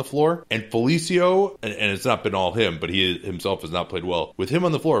Felicio on the floor. And Felicio, and it's not been all him, but he himself has not played well. With him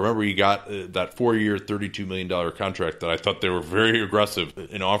on the floor, remember he got that 4-year, $32 million contract that I thought they were very aggressive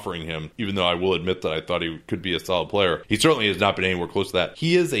in offering him, even though I will admit that I thought he could be a solid player. He certainly has not been anywhere close to that.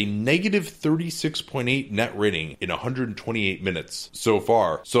 He is a negative 36.8 net rating in 128 minutes so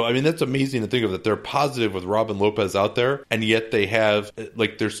far. So, I mean, that's amazing to think of, that they're positive with Robin Lopez out there, and yet they have,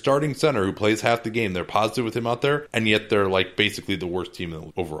 their starting center who plays half the game, they're positive with him out there. there, and yet they're like basically the worst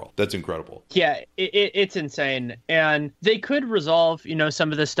team overall. That's incredible. Yeah, it's insane. And they could resolve,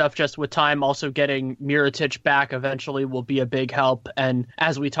 some of this stuff just with time. Also getting Mirotic back eventually will be a big help. And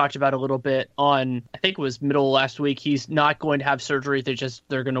as we talked about a little bit on, I think it was middle of last week, he's not going to have surgery.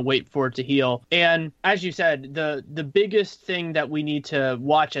 They're going to wait for it to heal. And as you said, the biggest thing that we need to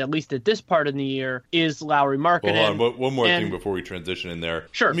watch, at least at this part of the year, is Lauri Markkanen. Hold on, one more thing before we transition in there.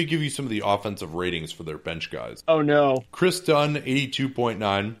 Sure. Let me give you some of the offensive ratings for their bench guys. Oh, no. Chris Dunn,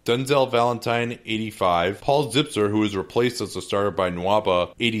 82.9. Denzel Valentine, 85. Paul Zipser, who was replaced as a starter by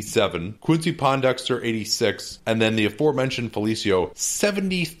Nwaba, 87. Quincy Pondexter, 86. And then the aforementioned Felicio,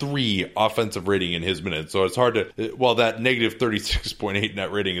 73 offensive rating in his minutes. So it's hard to, while that negative 36.8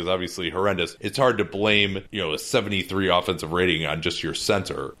 net rating is obviously horrendous, it's hard to blame, a 73 offensive rating on just your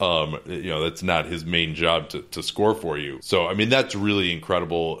center. That's not his main job to score for you. So, I mean, that's really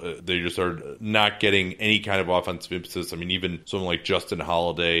incredible. They just are not getting any kind of offensive emphasis. I mean, even someone like Justin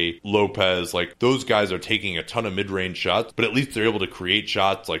Holiday, Lopez, like those guys are taking a ton of mid-range shots, but at least they're able to create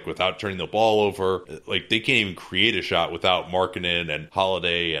shots like without turning the ball over. Like they can't even create a shot without Markkanen and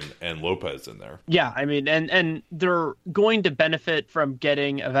Holiday and Lopez in there. Yeah, I mean, and they're going to benefit from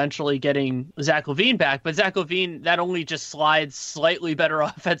eventually getting Zach LaVine back, but Zach LaVine, that only just slides slightly better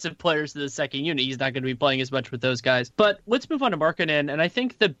offensive players to the second unit. He's not going to be playing as much with those guys. But let's move on to Markkanen, and I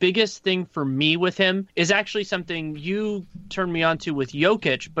think the biggest thing for me with him is actually something you turned me on to with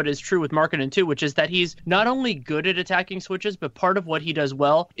Jokic, but is true with Markkanen too, which is that he's not only good at attacking switches, but part of what he does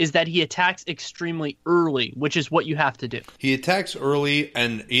well is that he attacks extremely early, which is what you have to do. He attacks early,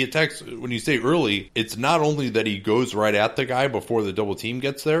 and he attacks, when you say early, it's not only that he goes right at the guy before the double team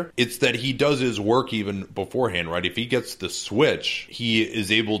gets there, it's that he does his work even beforehand, right? If he gets the switch, he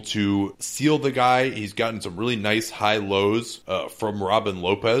is able to seal the guy. He's gotten some really nice high lows from Robin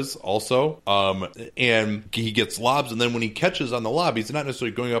Lopez also. And he gets lobs, and then when he catches on the lob, he's not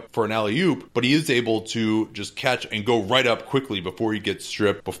necessarily going up for an alley-oop, but he is able to just catch and go right up quickly before he gets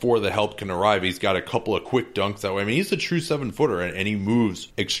stripped, before the help can arrive. He's got a couple of quick dunks that way. I mean, he's a true 7-footer, and he moves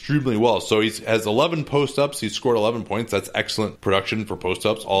extremely well. So he has 11 post-ups. He's scored 11 points. That's excellent production for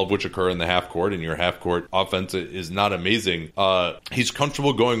post-ups, all of which occur in the half-court, and your half-court offense is not amazing. He's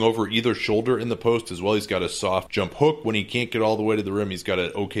comfortable going over either shoulder in the post as well. He's got a soft jump hook. When he can't get all the way to the rim, he's got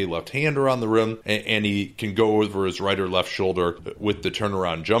an okay left-hander on the rim, and he can go over his right or left shoulder with the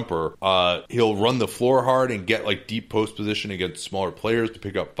turnaround jumper. He'll run the floor hard and get like deep post position against smaller players to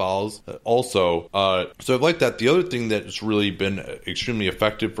pick up fouls. So I've liked that. The other thing that's really been extremely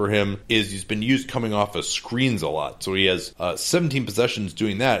effective for him is he's been used coming off of screens a lot. So he has 17 possessions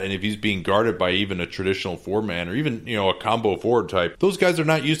doing that, and if he's being guarded by even a traditional four-man or even a combo forward type, those guys are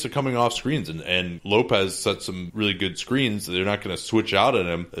not used to coming off screens, and Lopez set some really good screens. They're not going to switch out at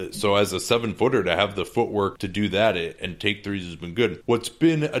him. So as a 7-footer, to have the footwork to do that and take threes has been good. What's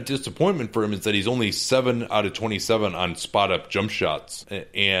been a disappointment for him is that he's only 7 out of 27 on spot-up jump shots,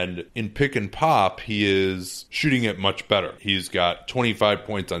 and in pick and pop, he is shooting it much better. He's got 25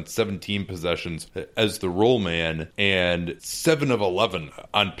 points on 17 possessions as the roll man, and 7 of 11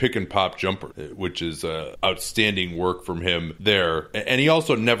 on pick and pop jumper, which is outstanding work from him there. And he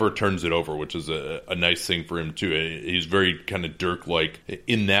also never turns it over, which is a nice thing for him too. He's very kind of Dirk-like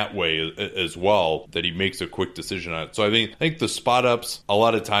in that way as well, that he makes a quick decision on it. So I think the spot ups, a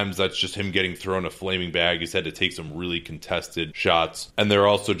lot of times that's just him getting thrown a flaming bag. He's had to take some really contested shots, and they're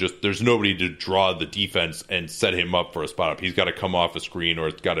also just, there's nobody to draw the defense and set him up for a spot up. He's got to come off a screen, or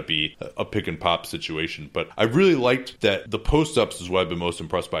it's got to be a pick and pop situation. But I really liked that the post ups is what I've been most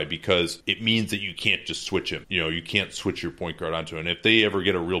impressed by, because it means that you can't just switch him. You can't switch your point guard onto him. And if they ever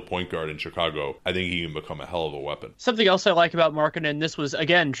get a real point guard in Chicago, I think he can become a hell of a weapon. Something else I like about Markkanen, this was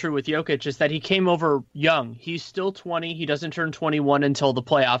again true with Jokic, is that he came over young. He's still 20. He doesn't turn 21 until the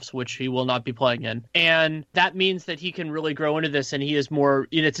playoffs, which he will not be playing in. And that means that he can really grow into this, and he is more,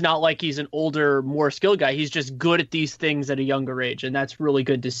 it's not like he's an older, more skilled guy. He's just good at these things at a younger age, and that's really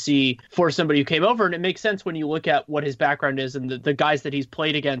good to see for somebody who came over. And it makes sense when you look at what his background is and the guys that he's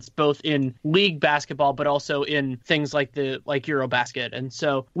played against, both in league basketball, but also in things like Eurobasket. And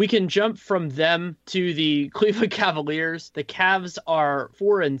so we can jump from them to the Cleveland Cavaliers. The Cavs are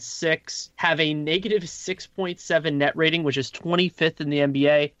 4-6, have a negative 6.7 net rating, which is 25th in the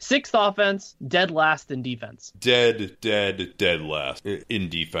NBA. 6th offense, dead last in defense. Dead last in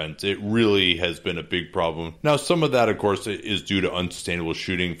defense. It really has been a big problem. Now, some of that, of course, is due to unsustainable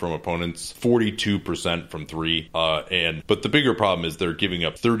shooting from opponents, 42% from three. But the bigger problem is they're giving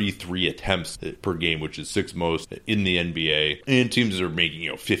up 33 attempts per game, which is 6th most in the NBA. And teams are making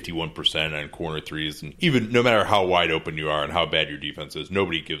 51% on corner threes. And even no matter how wide open you are and how bad your defense is,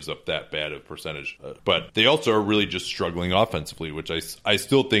 nobody gives up that bad of percentage But they also are really just struggling offensively, which I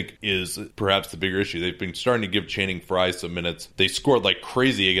still think is perhaps the bigger issue. They've been starting to give Channing Frye some minutes. They scored like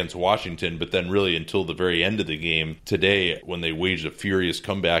crazy against Washington, but then really until the very end of the game today, when they waged a furious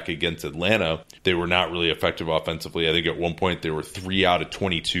comeback against Atlanta, they were not really effective offensively. I think at one point they were 3 out of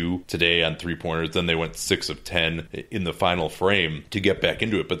 22 today on 3-pointers. Then they went 6 of 10 in the final frame to get back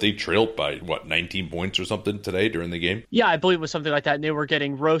into it. But they trailed by, 19 points or something today during the game? Yeah, I believe it was something like that. And they were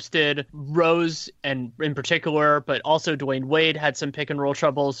getting roasted. Rose, and in particular, but also Dwayne Wade had some pick and roll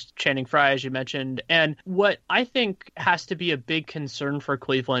troubles. Channing Frye, as you mentioned. And what I think has to be a big concern for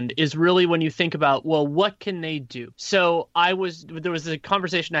Cleveland is really when you think about, well, what can they do? So there was a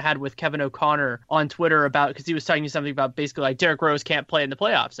conversation I had with Kevin O'Connor on Twitter about, because he was talking something about basically like Derrick Rose can't play in the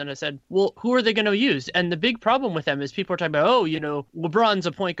playoffs. And I said, well, who are they going to use? And the big problem with them is people are talking about, LeBron's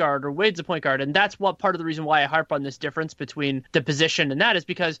a point guard or Wade's a point guard. And that's what part of the reason why I harp on this difference between the position and that is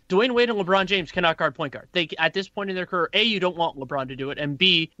because Dwayne Wade and LeBron James cannot guard point guard. They, at this point in their career, A, you don't want LeBron to do it, and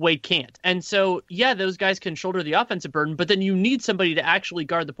B, Wade can't. And so, yeah, those guys can shoulder the offensive burden, but then you need somebody to actually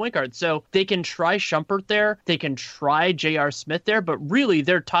guard the point guard. So they can try Shumpert there, they can try J.R. Smith there, but really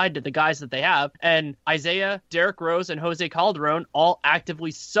they're tied to the guys that they have. And Isaiah, Derrick Rose, and Jose Calderon all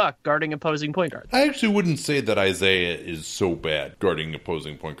actively suck guarding opposing point guards. I actually wouldn't say that Isaiah is so bad guarding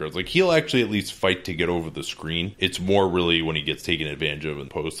opposing point guards. Like, he'll actually at least fight to get over the screen. It's more really when he gets taken advantage of in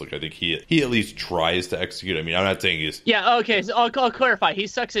post. Like, I think he at least tries to execute. I mean, I'm not saying he's... Yeah, okay, so I'll clarify. He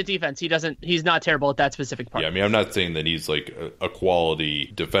sucks at defense. He's not terrible at that specific part. Yeah, I mean, I'm not saying that he's like a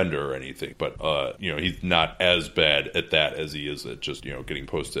quality defender or anything, but, he's not as bad at that as he is at just, getting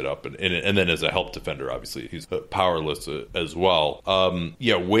posted up. And then as a help defender, obviously, he's powerless as well.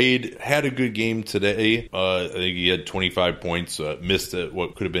 Wade had a good game today. I think he had 25 points, missed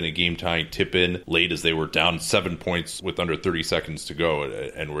what could have been a game-tying tip-in late as they were down 7 points with under 30 seconds to go,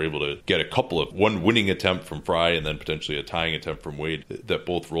 and were able to get one winning attempt from Frye and then potentially a tying attempt from Wade that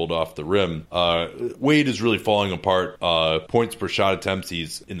both rolled off the rim. Wade is really falling apart. Points per shot attempts,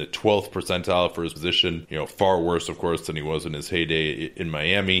 he's in the 12th percentile for his position, far worse, of course, than he was in his heyday in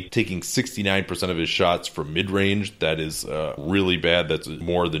Miami. Taking 69% of his shots from mid-range. That is really bad. That's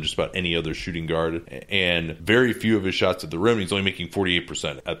more than just about any other shooting guard. And very few of his shots at the rim. He's only making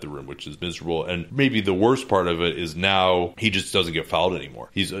 48% at the rim, which is miserable. And maybe the worst part of it is now he just doesn't get fouled anymore.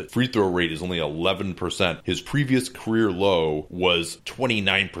 His free throw rate is only 11%. His previous career low was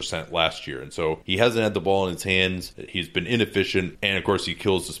 29% last year. And so he hasn't had the ball in his hands. He's been inefficient. And of course, he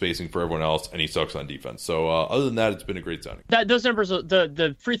kills the spacing for everyone else, and he sucks on defense. So other than that, it's been a great signing. Those numbers,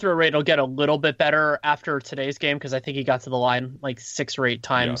 the free throw rate will get a little bit better after today's game, because I think he got to the line like 6 or 8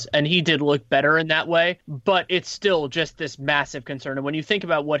 times, and he did look better in that way. But it's still just this massive concern. And when you think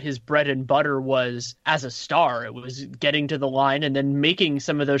about what his bread and butter was as a star, it was getting to the line and then making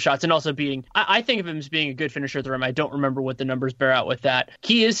some of those shots, and also being, I think of him as being a good finisher at the rim. I don't remember what the numbers bear out with that.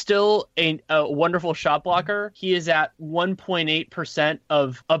 He is still a wonderful shot blocker. He is at 1.8%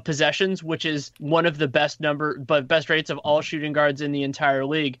 of possessions, which is one of the best rates of all shooting guards in the entire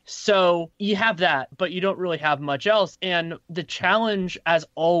league. So you have that, but you don't really have much else. And the challenge, as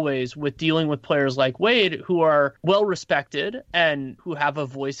always, with dealing with players like Wade, who are well respected and who have a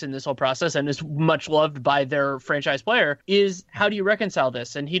voice in this whole process and is much loved by their franchise player, is how do you reconcile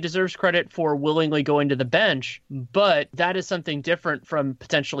this? And he deserves credit for willingly going to the bench, but that is something different from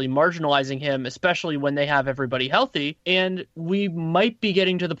potentially marginalizing him, especially when they have everybody healthy. And we might be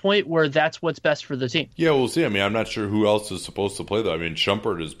getting to the point where that's what's best for the team. Yeah, we'll see. I mean, I'm not sure who else is supposed to play, though. I mean,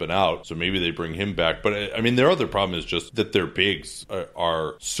 Shumpert has been out, so maybe they bring him back. But, I mean, their other problem is just that their bigs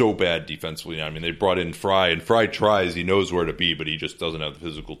are so bad defensively. I mean, they brought in Frye, and Frye tries. He knows where to be, but he just doesn't have the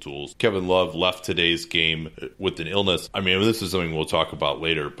physical tools. Kevin Love left today's game with an illness. I mean, this is something we'll talk about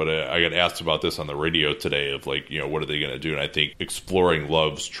later, but I got asked about this on the radio today of, like, what are they going to do? And I think exploring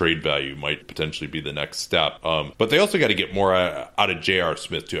Love's trade value might potentially be the next step. But they also got to get more out of J.R.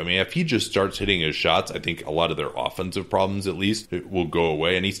 Smith, too. I mean, if he just starts hitting his shots, I think a lot of their offensive problems, at least, will go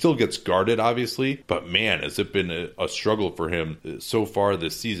away. And he still gets guarded, obviously. But, man, has it been a struggle for him so far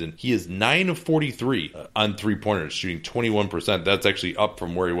this season. He is 9 of 43 on three-pointers, shooting 21%. That's actually up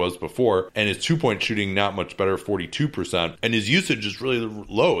from where he was before. And his two-point shooting, not much better, 42%. And his usage is really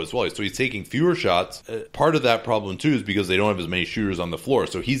low as well. So he's taking fewer shots. Part of that problem, too, is because they don't have as many shooters on the floor.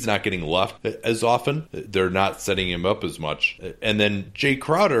 So he's not getting left as often. They're not setting him up as much. And then Jay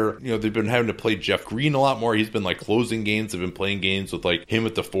Crowder, they've been having to play Jeff Green a lot more. He's been, like, closing games. They've been playing games with, like, him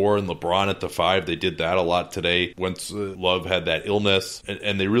at the 4 and LeBron at the 5. They did that a lot today once Love had that illness.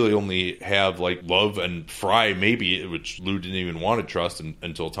 And they really only have, like, Love and Frye, maybe, which Lou didn't even want to trust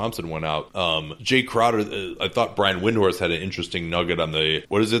until Thompson went out. Jay Crowder, I thought Brian Windhorst had an interesting nugget on the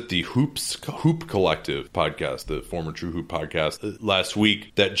Hoop Collective podcast, the former True Hoop podcast, last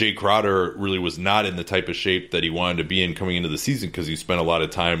week, that Jay Crowder really was not in the type of shape that he wanted to be in coming into the season because he spent a lot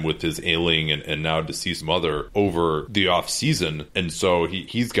of time with his ailing and now deceased mother over the off season. And so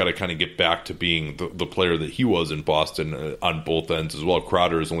he's got to kind of get back to being the player that he was in Boston on both ends as well.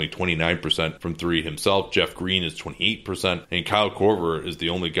 Crowder is only 29% from three himself. Jeff Green is 28%. And Kyle Korver is the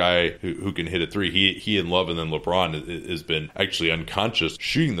only guy who can hit a three. He and Love and then LeBron has been actually unconscious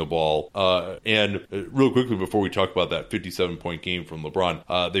shooting the ball. And real quickly before we talk about that 57-point game from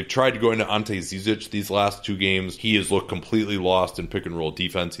LeBron, they've tried to go into Ante Zizic these last two games. He has looked completely lost in pick and roll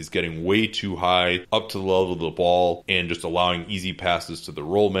defense. He's getting way too high up to the level of the ball and just allowing easy passes to the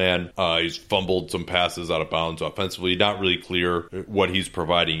roll man. He's fumbled some passes out of bounds offensively. Not really clear what he's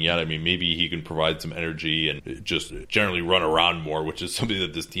providing yet. I mean, maybe he can provide some energy and just generally run around more, which is something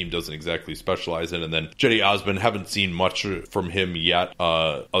that this team doesn't exactly specialize in. And then Cedi Osman, haven't seen much from him yet,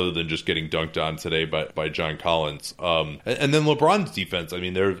 other than just getting dunked on today by John Collins. And then LeBron's defense, I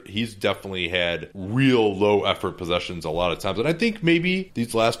mean, he's definitely had real low effort possessions a lot of times. And I think maybe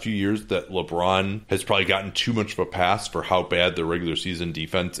these last few years that LeBron has probably gotten too much of a pass for how bad the regular season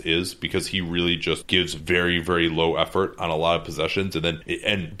defense is, because he really just gives very, very low effort on a lot of possessions.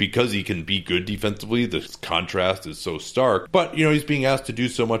 And because he can be good defensively, the contrast is so stark. But, he's being asked to do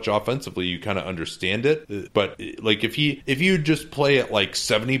so much offensively, you kind of understand it. But like if you just play at like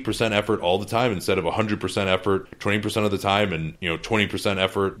 70% effort all the time instead of 100% effort 20% of the time, and 20%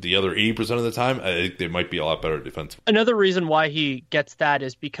 effort the other 80% of the time, I think they might be a lot better defensively. Another reason why he gets that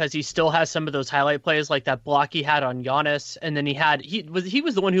is because he still has some of those highlight plays, like that block he had on Giannis, and then he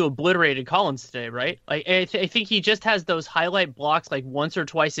was the one who obliterated Collins today, right? Like I think he just has those highlight blocks like once or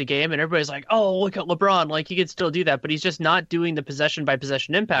twice a game, and everybody's like, oh, look at LeBron, like he could still do that, but he's just not doing the possession by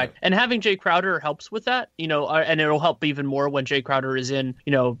possession impact. Yeah. And having Jay Crowder helps with that, and it'll help even more when Jay Crowder is in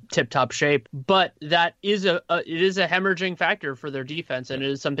tip top shape. But that is it is a hemorrhaging factor for their defense, and it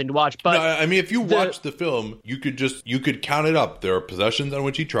is something to watch. But no, I mean, if you watch the film, you could count it up. There are possessions on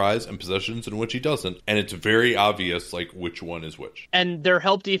which he tries and possessions in which he doesn't, and it's very obvious like which one is which. And their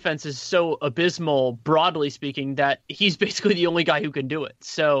help defense is so abysmal, broadly speaking, that he's basically the only guy who can do it.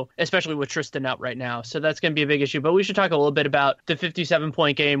 So, especially with Tristan out right now, so that's going to be a big issue. But we should talk a little bit about the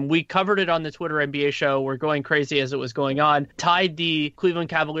 57-point game. We covered it on the Twitter NBA show. We're going crazy as it was going on. Tied the Cleveland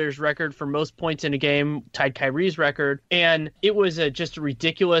Cavaliers record for most points in a game, tied Kyrie's record, and it was just a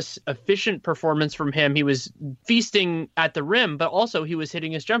ridiculous, efficient performance from him. He was feasting at the rim, but also he was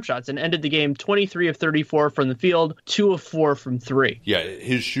hitting his jump shots and ended the game 23 of 34 from the field, 2 of 4 from 3. Yeah,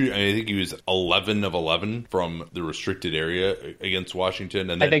 his shoot, I think he was 11 of 11 from the restricted area against Washington.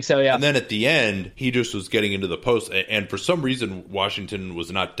 And then, I think so, yeah. And then at the end, he just was getting into the post, and for some reason, Washington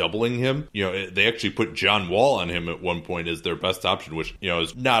was not doubling him. They actually put John Wall on him at one point as their best option, which,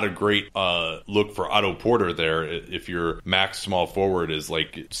 is not a great look for Otto Porter there. If your max small forward is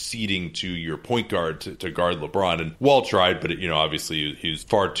like ceding to your point guard to guard LeBron. And Wall tried, but obviously he's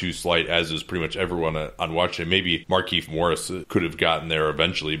far too slight, as is pretty much everyone on Washington. Maybe Markieff Morris could have gotten there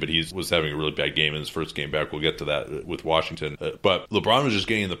eventually, but he was having a really bad game in his first game back. We'll get to that with Washington. But LeBron was just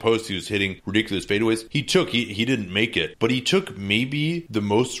getting in the post. He was hitting ridiculous fadeaways. He didn't make it, but he took maybe the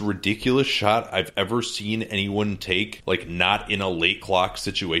most ridiculous shot I've ever seen anyone take, like not in a late clock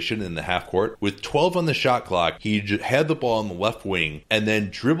situation in the half court. With 12 on the shot clock, he had the ball on the left wing and then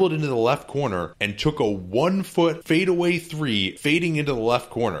dribbled into the left corner and took a 1-foot fadeaway three, fading into the left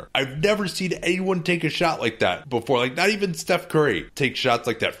corner. I've never seen anyone take a shot like that before. Like, not even Steph Curry take shots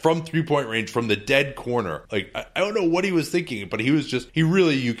like that from 3-point range, from the dead corner. Like, I don't know what he was thinking, but he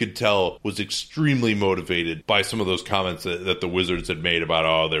really, you could tell, was extremely motivated by some of those comments that the Wizards had made about,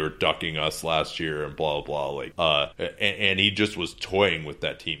 oh, they were ducking us last year and blah, blah, like, and he just was toying with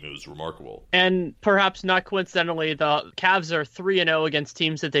that team. It was remarkable. And perhaps not coincidentally, the Cavs are 3-0 against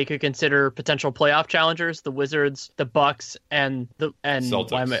teams that they could consider potential playoff challengers: the Wizards, the Bucks, and the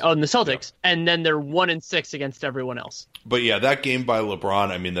Celtics. And the Celtics. Yeah. And then they're 1-6 against everyone else. But yeah, that game by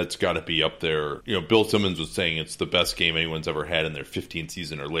LeBron, I mean, that's got to be up there. Bill Simmons was saying it's the best game anyone's ever had in their 15th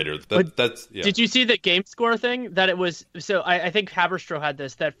season or later. That's yeah. Did you see the game score thing? That it was, so I think Haberstroh had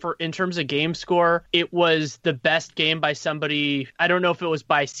this, that in terms of game score, it was the best game by somebody. I don't know if it was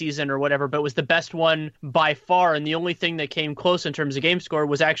by season or whatever, but it was the best one by far. And the only thing that came close in terms of game score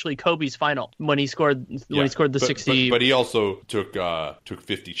was actually Kobe's final when he scored the 60. But he also took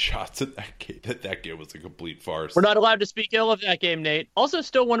 50 shots at that game. That game was a complete farce. We're not allowed to speak ill of that game, Nate. Also,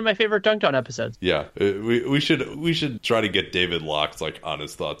 still one of my favorite Dunked On episodes. Yeah, we should try to get David Locke's like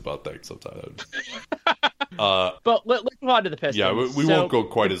honest thoughts about that sometime. But let's move on to the Pistons. Yeah, we won't go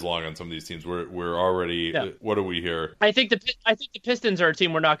quite as long on some of these teams. We're already what are we here? I think the Pistons are a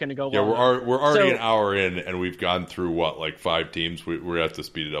team we're not going to go long. Yeah, we're already an hour in, and we've gone through like 5 teams. We're going to have to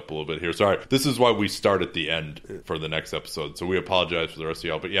speed it up a little bit here. Sorry, this is why we start at the end for the next episode. So we apologize for the rest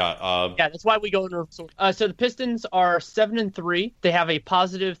of y'all. But that's why we go in reverse. So the Pistons are 7-3. They have a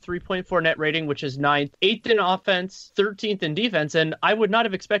positive 3.4 net rating, which is 9th, 8th in offense, 13th in defense, and I would not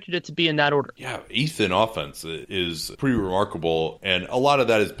have expected it to be in that order. Yeah, 8th in offense is pretty remarkable, and a lot of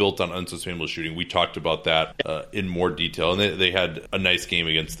that is built on unsustainable shooting. We talked about that in more detail, and they had a nice game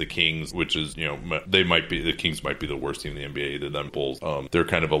against the Kings, which is, the Kings might be the worst team in the NBA, either than Bulls. They're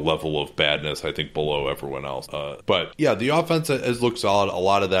kind of a level of badness, I think, below everyone else. But yeah, the offense has looked solid. A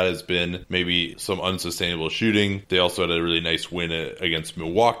lot of that has been maybe some unsustainable shooting. They also had a really nice win against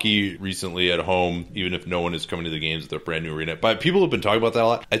Milwaukee recently at home, even if no one is coming to the games at their brand new arena. But people have been talking about that a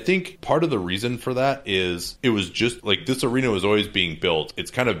lot. I think part of the reason for that is it was just like this arena was always being built.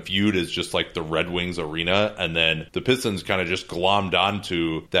 It's kind of viewed as just like the Red Wings arena, and then the Pistons kind of just glommed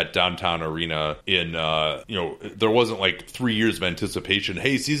onto that downtown arena in there wasn't like 3 years of anticipation.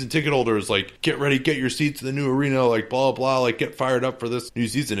 Hey, season ticket holders, like get ready, get your seats in the new arena, like blah blah, like get fired up for this new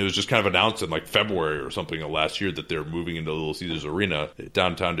season. It was just kind of announced in like February or something of last year that they're moving into Little Caesars Arena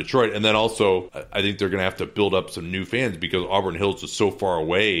downtown Detroit. And then also I think they're going to have to build up some new fans because Auburn Hills is so far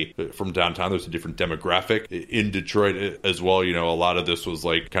away from downtown. There's a different demographic in Detroit as well. A lot of this was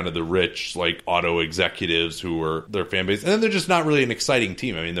like kind of the rich, like auto executives who were their fan base. And then they're just not really an exciting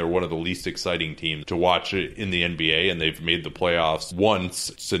team. I mean, they're one of the least exciting teams to watch in the NBA, and they've made the playoffs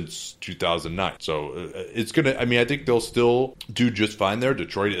once since 2009. So it's going to, I think they'll still do just fine there.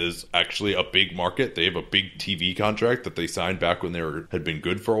 Detroit is actually a big market. They have a big TV contract that they signed back when they had been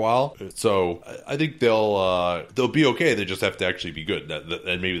good for a while. So I think they'll be okay. They just have to actually be good.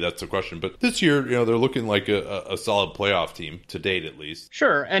 And maybe that's the question. But this year, they're looking like a solid playoff team to date, at least.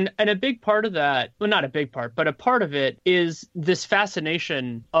 Sure. And a big part of that, well, not a big part, but a part of it is this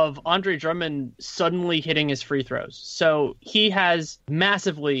fascination of Andre Drummond suddenly hitting his free throws. So he has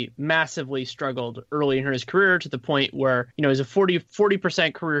massively struggled early in his career to the point where, he's a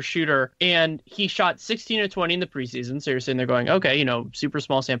 40% career shooter, and he shot 16 of 20 in the preseason. So you're sitting there going, okay, super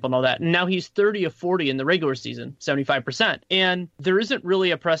small sample and all that. And now he's 30 of 40 in the regular season, 75%. And there isn't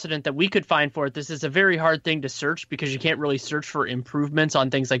really a precedent that we could find for it. This is a very hard thing to search because you can't really search for improvements on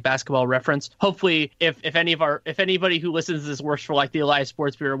things like Basketball Reference. Hopefully, if anybody who listens to this works for like the Elias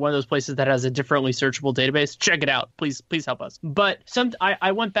Sports Bureau, one of those places that has a differently searchable database, check it out. Please help us. But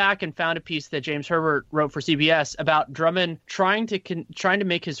I went back and found a piece that James Herbert wrote for CBS about Drummond trying to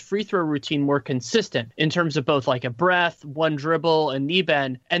make his free throw routine more consistent in terms of both like a breath, one dribble, and knee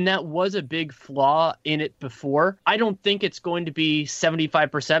bend. And that was a big flaw in it before. I don't think it's going to be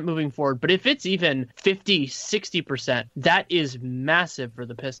 75% moving forward, but if it's even 50, 60%, that is massive for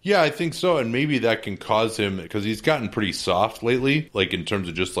the Pistons. Yeah, I think so. And maybe that can cause him, because he's gotten pretty soft lately, like in terms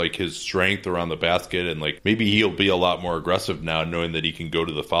of just like his strength around the basket, and like maybe he'll be a lot more aggressive now knowing that he can go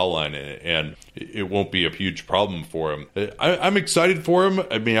to the foul line and it won't be a huge problem for him. I'm excited for him.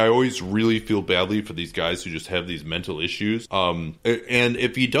 I always really feel badly for these guys who just have these mental issues. And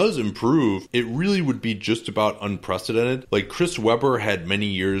if he does improve, it really would be just about unprecedented. Like Chris Webber had many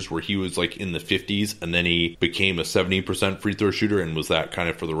years where he was like in the 50s, and then he became a 70% free throw shooter and was that kind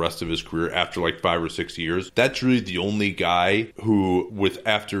of for the rest of his career after like 5 or 6 years. That's really the only guy who,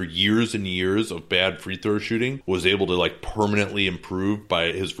 after years and years of bad free throw shooting, was able to like permanently improve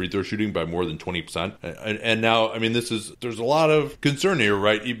by his free throw shooting by more than 20%. And now, there's a lot of concern here,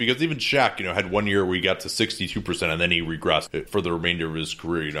 right? Because even Shaq, had 1 year where he got to 62% and then he regressed for the remainder of his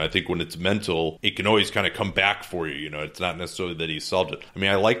career. I think when it's mental, it can always kind of come back for you. It's not necessarily that he solved it.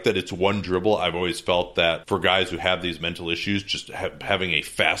 I like that it's one dribble. I've always felt that for guys who have these mental issues, just having a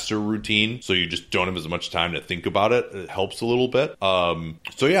faster routine so you just don't have as much time to think about it helps a little bit.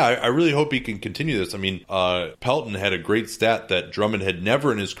 So yeah, I really hope he can continue this. Pelton had a great stat that Drummond had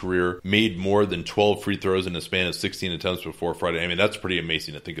never in his career made more than 12 free throws in a span of 16 attempts before Friday. That's pretty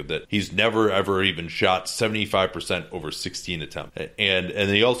amazing to think of that. He's never ever even shot 75% over 16 attempts. And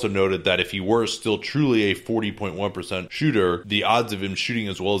he also noted that if he were still truly a 40.1% shooter, the odds of him shooting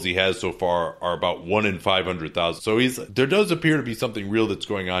as well as he has so far are about 1 in 500,000. So there does appear to be something real that's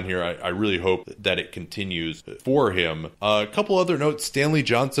going on here. I really hope that it continues for him. A couple other notes: Stanley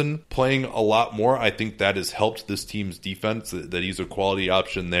Johnson playing a lot more. I think that has helped this team's defense, that he's a quality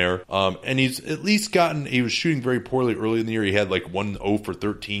option there. And he's at least he was shooting very poorly early in the year. He had like 1 0 for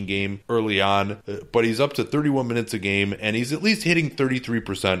 13 game early on, but he's up to 31 minutes a game, and he's at least hitting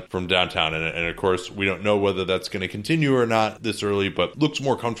 33% from downtown. And of course, we don't know whether that's going to continue or not this early, but looks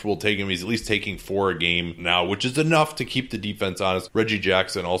more comfortable taking him. He's at least taking taking 4 a game now, which is enough to keep the defense honest. Reggie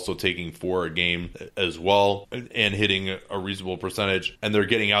Jackson also taking 4 a game as well and hitting a reasonable percentage. And they're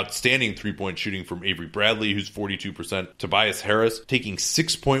getting outstanding 3-point shooting from Avery Bradley, who's 42%. Tobias Harris taking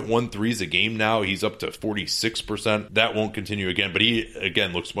 6.1 threes a game now. He's up to 46%. That won't continue again, but he,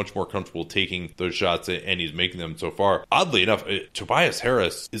 again, looks much more comfortable taking those shots, and he's making them so far. Oddly enough, Tobias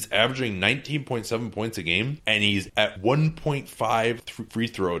Harris is averaging 19.7 points a game, and he's at 1.5 free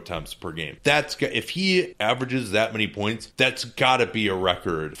throw attempts per game. If he averages that many points, that's got to be a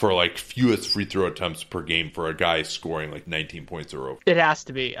record for like fewest free throw attempts per game for a guy scoring like 19 points or over. It has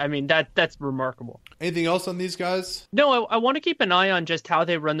to be. I mean, that's remarkable. Anything else on these guys? No, I want to keep an eye on just how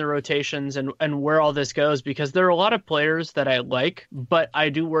they run the rotations and where all this goes, because there are a lot of players that I like, but I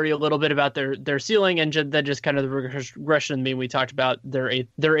do worry a little bit about their ceiling and then just kind of the regression we talked about, their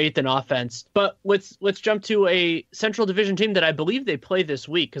eighth in offense. But let's jump to a Central Division team that I believe they play this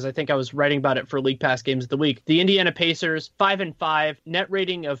week, because I think I was writing about it for League Pass Games of the Week. The Indiana Pacers, 5-5, net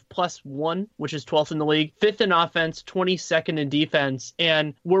rating of +1, which is 12th in the league, 5th in offense, 22nd in defense.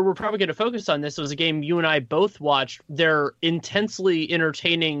 And where we're probably going to focus on this was a game you and I both watched, their intensely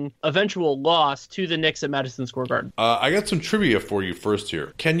entertaining eventual loss to the Knicks at Madison Square Garden. I got some trivia for you first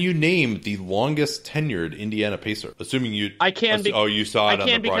here. Can you name the longest tenured Indiana Pacer? Assuming you... I can. You saw it on the broadcast?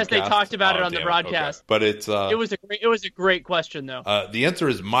 I can because they talked about it on the broadcast. Okay. But it's... It was a great question, though. The answer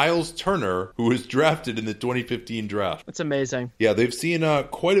is Miles Turner, who was drafted in the 2015 draft. That's amazing. Yeah, they've seen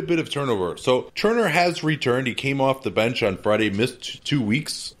quite a bit of turnover. So Turner has returned. He came off the bench on Friday, missed 2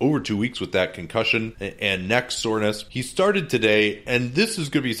 weeks, over 2 weeks with that concussion and neck soreness. He started today, and this is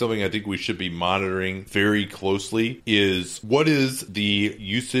going to be something I think we should be monitoring very closely, is what is the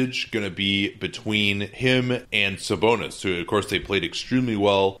usage going to be between him and Sabonis, who, of course, they played extremely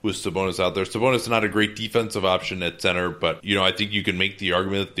well with Sabonis out there. Sabonis is not a great defensive option at center, but, I think you can make the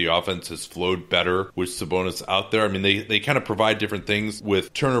argument that the offense has flowed better with Sabonis out there. I mean, they kind of provide different things,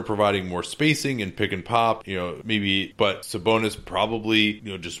 with Turner providing more spacing and pick and pop, maybe, but Sabonis probably,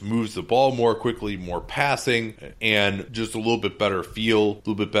 just moves the ball more quickly, more passing, and just a little bit better feel, a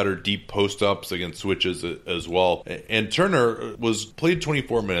little bit better deep post-ups against switches as well. And Turner played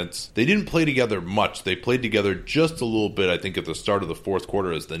 24 minutes. They didn't play together much. They played together just a little bit, I think, at the start of the fourth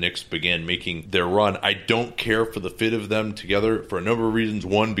quarter as the Knicks began making their run. I don't care for the fit of them together for a number of reasons.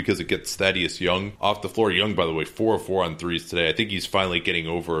 One, because it gets Thaddeus Young off the floor. Young, by the way, 4 of 4 on threes today. I think he's finally getting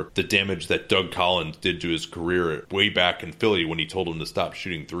over the damage that Doug Collins did to his career way back in Philly when he told him to stop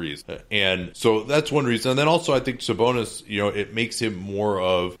shooting threes. And so that's one reason. And then also I think Sabonis, it makes him more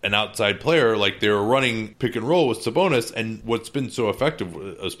of an outside player. Like, they were running pick and roll with Sabonis, and what's been so effective,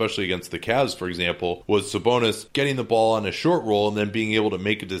 especially against the Cavs, for example, was Sabonis getting the ball on a short roll and then being able to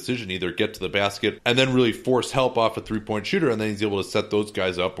make a decision, either get to the basket and then really force help off a three-point shooter, and then he's able to set those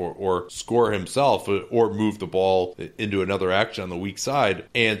guys up or score himself or move the ball into another action on the weak side.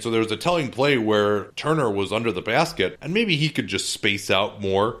 And so there was a telling play where Turner was under the basket, and maybe he could just space out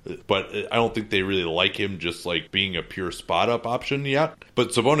more, but I don't think they really like him just like being a pure spot-up option yet. But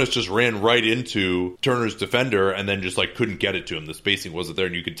Sabonis just ran right into Turner's defender and then just like couldn't get it to him. The spacing wasn't there,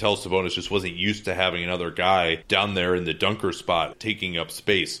 and you could tell Sabonis just wasn't used to having another guy down there in the dunker spot taking up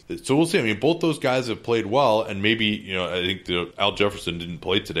space. So we'll see. I mean, both those guys have played well, and maybe, I think Al Jefferson didn't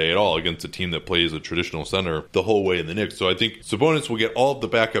play today at all against a team that plays a traditional center the whole way in the Knicks. So I think Sabonis will get all of the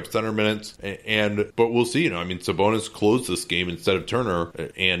backup center minutes, but we'll see. Sabonis closed this game instead of Turner,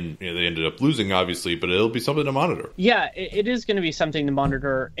 and they ended up losing, obviously, but it'll be something to monitor. Yeah, it is going to be something to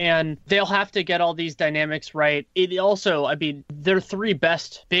monitor, and they'll have to get all these dynamics right. It also, their 3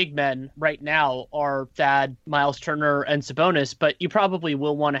 best big men right now are Thad, Miles Turner, and Sabonis, but you probably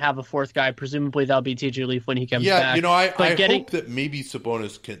will want to have a 4th guy. Presumably that'll be TJ Leaf when he comes back. I hope that maybe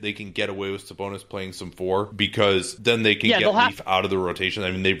they can get away with Sabonis playing some 4, because then they can get Leaf out of the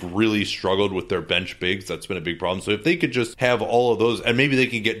rotation. They've really struggled with their bench bigs. That's been a big problem. So if they could just have all of those, and maybe they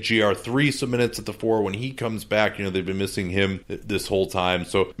can get GR3 some minutes at the 4 when he comes back. They've been missing him this whole time.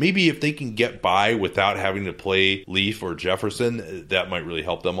 So maybe if they can get by without having to play Leaf or Jefferson, that might really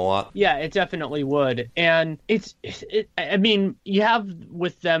help them a lot. Yeah, it definitely would. And you have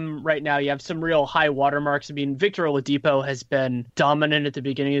with them right now, you have some real high watermarks. Victor Oladipo has been dominant at the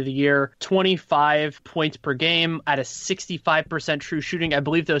beginning of the year, 25 points per game at a 65% true shooting. I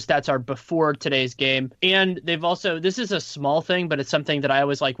believe those stats are before today's game. And they've also, this is a small thing, but it's something that I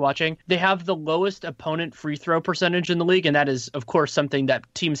always like watching. They have the lowest opponent free throw percentage in the league, and that is, of course, something that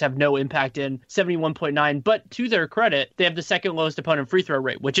teams have no impact in, 71.9. But to their credit, they have the second lowest opponent free throw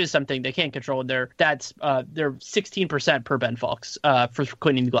rate, which is something they can't control. They're 16% per Ben Falks for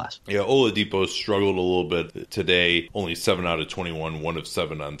cleaning the glass. Yeah, Oladipo struggled a little bit today, only 7 out of 21, 1 of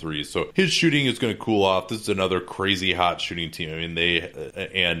 7 on threes. So his shooting is going to cool off. This is another crazy hot shooting team. I mean,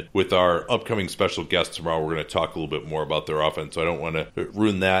 and with our upcoming special guest tomorrow, we're going to talk a little bit more about their offense. So I don't want to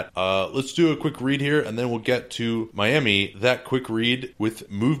ruin that. Let's do a quick read here, and then we'll get to Miami. That quick read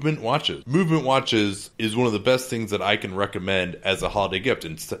with Movement Watches. Movement Watches is one of the best things that I can recommend as a holiday gift.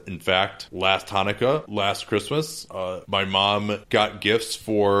 In fact, last Hanukkah, last Christmas, my mom got gifts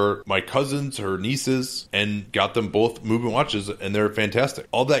for my cousins, her nieces, and got them both Movement Watches, and they're fantastic.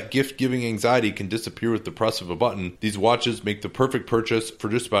 All that gift-giving anxiety can disappear with the press of a button. These watches make the perfect purchase for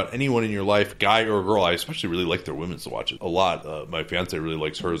just about anyone in your life, guy or girl. I especially really like their women's watches a lot. My fiance really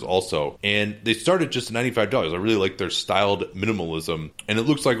likes hers also. And they start at just $95. I really like their styled minimalism. And it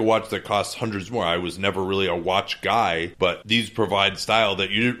looks like a watch that costs hundreds more. I was never really a watch guy, but these provide style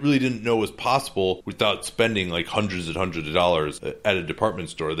that you really didn't know was possible without spending like hundreds and hundreds of dollars at a department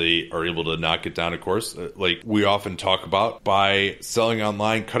store. They are able to knock it down, of course, like we often talk about, by selling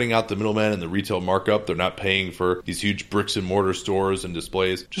online, cutting out the middleman and the retail markup. They're not paying for these huge bricks and mortar stores and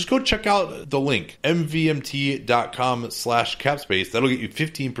displays. Just go check out the link, mvmt.com/capspace. That'll get you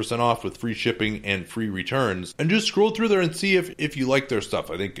 15% off with free shipping and free returns. And just scroll through there and see if you like their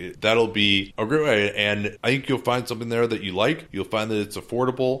stuff. I think that'll be a great way. And I think you'll find something there that you like. You'll find that it's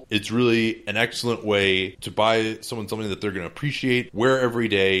affordable. It's really an excellent way to buy someone something that they're going to appreciate, wear every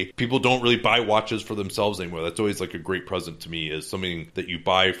day. People don't really buy watches for themselves anymore. That's always like a great present to me, is something that you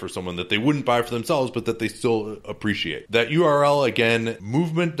buy for someone that they wouldn't buy for themselves, but that they still appreciate. That URL again,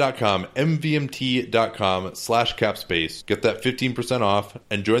 movement.com, mvmt.com/capspace. Get that 15% off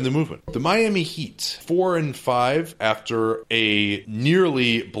and join the movement. The Miami Heat, 4-5 after a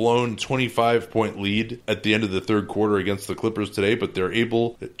nearly blown 25-point lead at the end of the third quarter against the Clippers today, but they're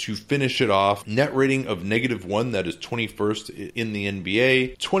able to finish it off. Net rating of -1, that is 21st in the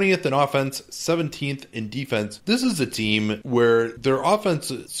NBA, 20th in offense, 17th in defense. This is a team where their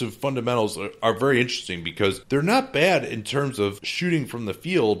offensive fundamentals are very interesting because they're not bad in terms of shooting from the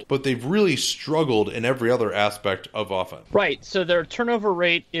field, but they've really struggled in every other aspect of offense. Right. So their turnover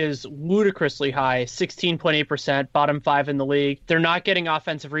rate is ludicrously high, 16.8%, bottom 5 in the league. They're not getting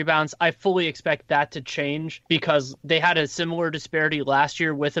offensive rebounds. I fully expect that to change because they had a similar disparity last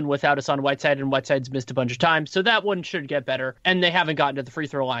year with and without Hassan Whiteside, and Whiteside's missed a bunch of times. So that one should get better. And they haven't gotten to the free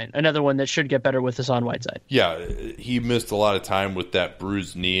throw line. Another one that should get better with Hassan Whiteside. Yeah, he missed a lot of time with that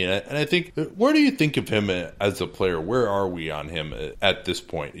bruised knee. And I think, where do you think of him as a player? Where are we on him at this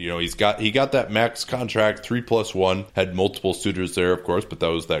point? You know, he got that max contract, 3+1, had multiple suitors there, of course, but that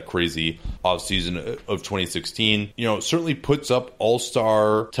was that crazy offseason of 2016. You know, certainly puts up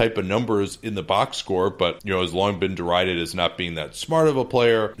all-star type of numbers in the box score, but, you know, has long been derided as not being that smart of a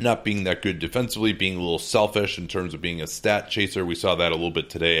player, not being that good defensively, being a little selfish in terms of being a stat chaser. We saw that a little bit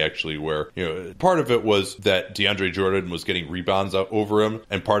today, actually, where, you know, part of it was that DeAndre Jordan was getting rebounds over him,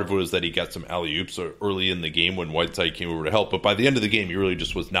 and part of it was that he got some alley-oops early in the game when Whiteside came over to help. But by the end of the game, he really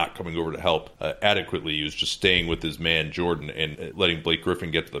just was not coming over to help adequately. He was just staying with his man Jordan and letting Blake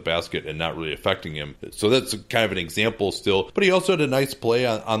Griffin get to the basket and not really affecting him. So that's kind of an example still. But he also had a nice play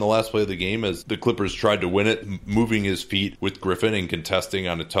on the last play of the game as the Clippers tried to win it, moving his feet with Griffin and contesting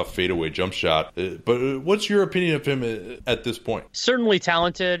on a tough fadeaway jump shot. But what's your opinion of him at this point? Certainly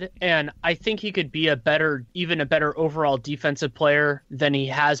talented, and I think he could be even a better overall defensive player than he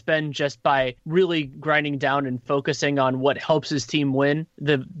has been, just by really grinding down and focusing on what helps his team win.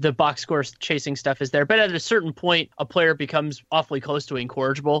 The box score chasing stuff is there, but at a certain point, a player becomes awfully close to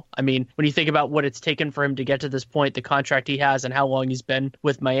incorrigible. I mean, when you think about what it's taken for him to get to this point, the contract he has and how long he's been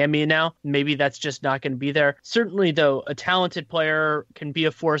with Miami now, maybe that's just not going to be there. Certainly, though, a talented player can be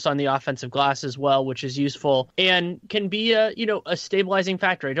a force on the offensive glass as well, which is useful, and can be a stabilizing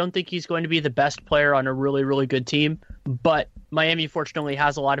factor. I don't think he's going to be the best player on a really, really good team, but Miami fortunately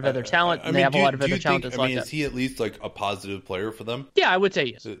has a lot of other talent, and they have a lot of other talent that's like that. Is he at least like a positive player for them? Yeah, I would say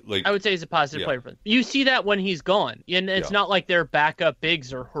yes. I would say he's a positive player for them. You see that when he's gone, and it's not like their backup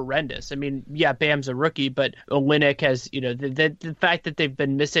bigs are horrendous. I mean, yeah, Bam's a rookie, but Olynyk has, the fact that they've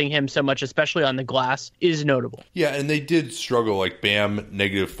been missing him so much, especially on the glass, is notable. Yeah, and they did struggle. Like Bam,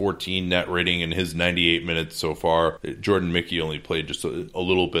 -14 net rating in his 98 minutes so far. Jordan Mickey only played just a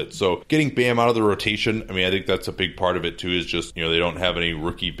little bit. So getting Bam out of the rotation, I mean, I think that's a big part of it too, is just, they don't have any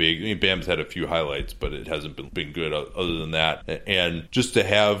rookie big. I mean, Bam's had a few highlights, but it hasn't been good other than that. And just to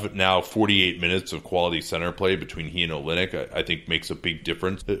have now 48 minutes of quality center play between he and Olynyk, I think makes a big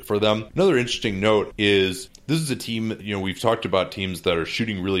difference for them. Another interesting note is this is a team, we've talked about teams that are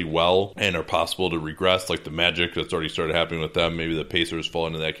shooting really well and are possible to regress, like the Magic. That's already started happening with them. Maybe the Pacers fall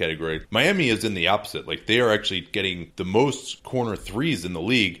into that category. Miami is in the opposite. Like, they are actually getting the most corner threes in the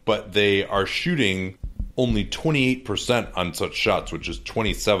league, but they are shooting only 28% on such shots, which is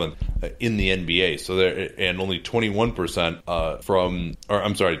 27th in the NBA. So and only 21%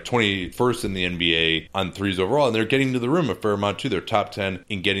 21st in the NBA on threes overall. And they're getting to the rim a fair amount too. They're top 10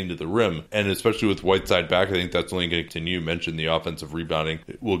 in getting to the rim. And especially with Whiteside back, I think that's only going to continue. You mentioned the offensive rebounding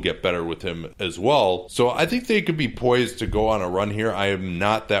will get better with him as well. So I think they could be poised to go on a run here. I am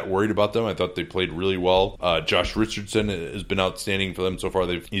not that worried about them. I thought they played really well. Josh Richardson has been outstanding for them so far.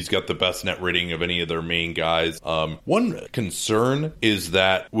 He's got the best net rating of any of their main guys. One concern is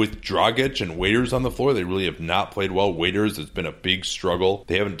that with Dragic and Waiters on the floor, they really have not played well. Waiters has been a big struggle.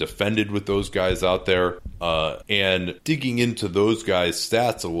 They haven't defended with those guys out there. And digging into those guys'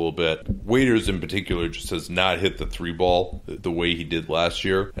 stats a little bit, Waiters in particular just has not hit the three ball the way he did last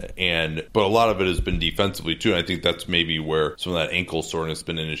year. But a lot of it has been defensively too. And I think that's maybe where some of that ankle soreness has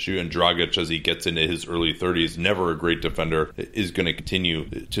been an issue. And Dragic, as he gets into his early 30s, never a great defender, is going to continue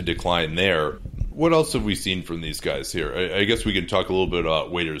to decline there. What else have we seen from these guys here? I guess we can talk a little bit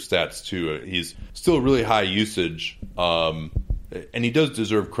about Waiters' stats too. He's still really high usage. And he does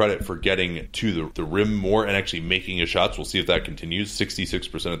deserve credit for getting to the rim more and actually making his shots. We'll see if that continues.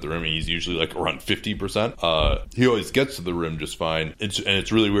 66% at the rim, and he's usually like around 50%. He always gets to the rim just fine. And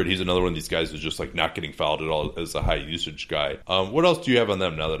it's really weird. He's another one of these guys who's just like not getting fouled at all as a high usage guy. What else do you have on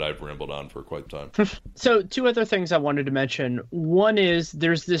them now that I've rambled on for quite some time? So 2 other things I wanted to mention. One is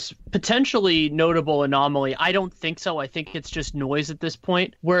there's this potentially notable anomaly. I don't think so. I think it's just noise at this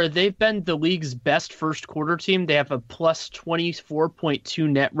point, where they've been the league's best first quarter team. They have a plus 24.2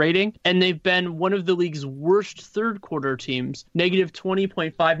 net rating, and they've been one of the league's worst third quarter teams, negative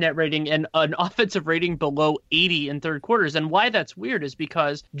 20.5 net rating and an offensive rating below 80 in third quarters. And why that's weird is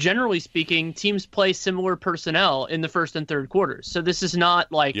because, generally speaking, teams play similar personnel in the first and third quarters. So this is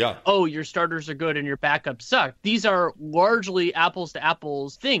not like, oh, your starters are good and your backups suck. These are largely apples to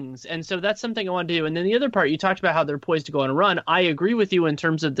apples things. And so that's something I wanted to do. And then the other part, you talked about how they're poised to go on a run. I agree with you in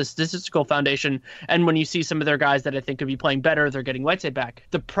terms of the statistical foundation. And when you see some of their guys that I think could be playing better, they're getting Whiteside back.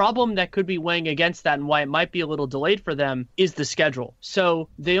 The problem that could be weighing against that and why it might be a little delayed for them is the schedule. So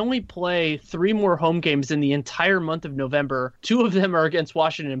they only play 3 more home games in the entire month of November. 2 of them are against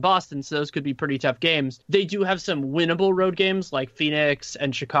Washington and Boston, so those could be pretty tough games. They do have some winnable road games like Phoenix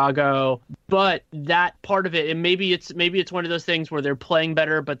and Chicago, but that part of it, and maybe it's one of those things where they're playing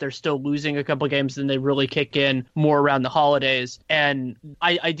better, but they're still losing a couple games, and they really kick in more around the holidays. And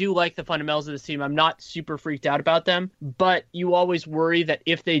I do like the fundamentals of this team. I'm not super freaked out about them, but you always worry that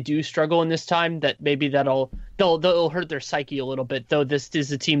if they do struggle in this time, that maybe they'll hurt their psyche a little bit, though this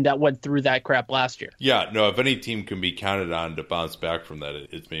is a team that went through that crap last year. Yeah, no, if any team can be counted on to bounce back from that,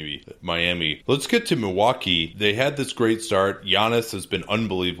 it's maybe Miami. Let's get to Milwaukee. They had this great start. Giannis has been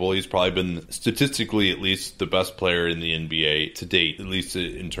unbelievable. He's probably been, statistically at least, the best player in the NBA to date, at least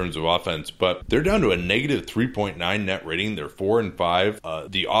in terms of offense. But they're down to a negative 3.9 net rating. They're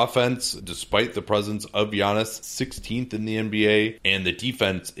 4-5. The offense, despite the presence of Giannis, 16th in the NBA, and the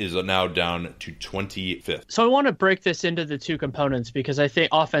defense is now down to 25th. So I want to break this into the 2 components, because I think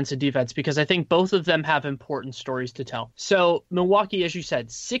offense and defense, because I think both of them have important stories to tell. So Milwaukee, as you said,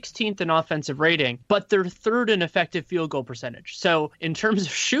 16th in offensive rating, but they're 3rd in effective field goal percentage. So in terms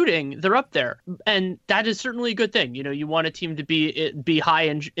of shooting, they're up there, and that is certainly a good thing. You know, you want a team to be high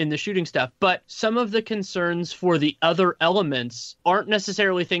in the shooting stuff, but some of the concerns for the other elements aren't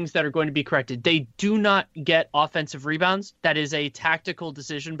necessarily things that are going to be corrected. They do not get offensive rebounds. That is a tactical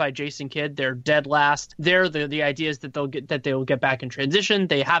decision by Jason Kidd. They're dead last. The idea is that they'll get back in transition.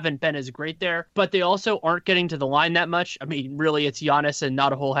 They haven't been as great there, but they also aren't getting to the line that much. I mean, really, it's Giannis and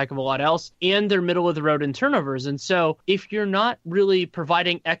not a whole heck of a lot else. And they're middle of the road in turnovers. And so if you're not really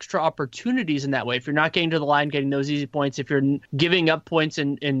providing extra opportunities in that way, if you're not getting to the line, getting those easy points, if you're giving up points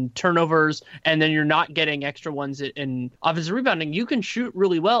in turnovers, and then you're not getting extra ones in offensive rebounding, you can shoot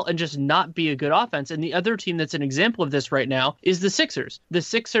really well and just not be a good offense. And the other team that's an example of this right now is the Sixers. The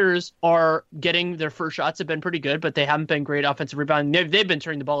Sixers are getting their first shots have been pretty good, but they haven't been great offensive rebounding. They've been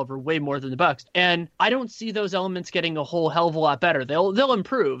turning the ball over way more than the Bucks. And I don't see those elements getting a whole hell of a lot better. They'll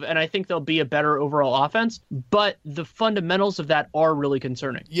improve, and I think they'll be a better overall offense, but the fundamentals of that are really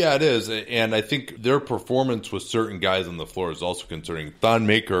concerning. Yeah, it is. And I think their performance with certain guys on the floor is also concerning. Thon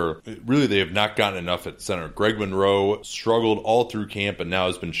Maker, really, they have not gotten enough at center. Greg Monroe struggled all through camp and now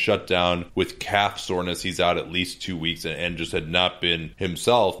has been shut down with calf soreness. He's out at least 2 weeks and just had not been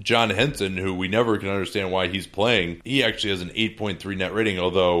himself. John Henson, who we never can understand understand why he's playing. He actually has an 8.3 net rating,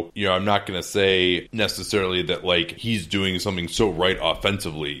 although, I'm not going to say necessarily that like he's doing something so right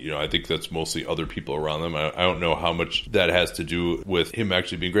offensively. I think that's mostly other people around them. I don't know how much that has to do with him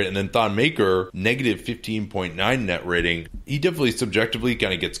actually being great. And then Thon Maker, negative 15.9 net rating. He definitely subjectively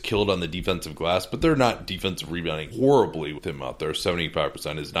kind of gets killed on the defensive glass, but they're not defensive rebounding horribly with him out there.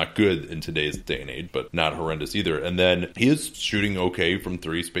 75% is not good in today's day and age, but not horrendous either. And then he is shooting okay from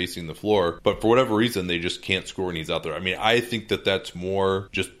three, spacing the floor, but for whatever reason, they just can't score when he's out there. I mean, I think that that's more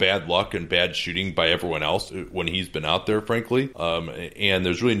just bad luck and bad shooting by everyone else when he's been out there, frankly. And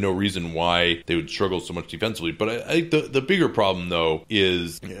there's really no reason why they would struggle so much defensively. But I think the bigger problem, though,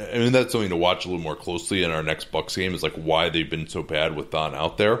 is, that's something to watch a little more closely in our next Bucks game, is like why they've been so bad with Thon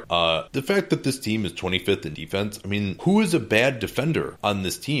out there. The fact that this team is 25th in defense, who is a bad defender on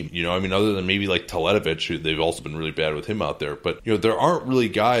this team? Other than maybe like Teletovic, who they've also been really bad with him out there. But, there aren't really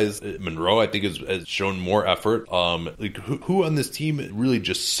guys. Monroe, I think, has shown more effort. Who on this team really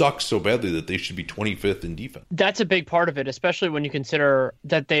just sucks so badly that they should be 25th in defense? That's a big part of it, especially when you consider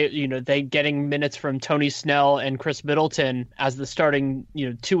that they getting minutes from Tony Snell and Chris Middleton as the starting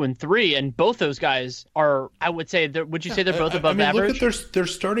 2 and 3, and both those guys are, I would say, would you say they're both above average? Look at their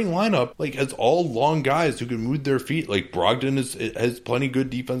starting lineup, like as all long guys who can move their feet. Like Brogdon has plenty good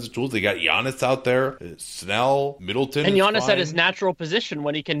defensive tools. They got Giannis out there, Snell, Middleton, and Giannis at his natural position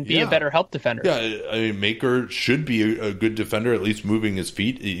when he can be a better help defender. Yeah, Maker should be a good defender, at least moving his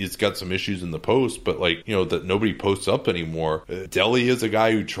feet. He's got some issues in the post, but that nobody posts up anymore. Delhi is a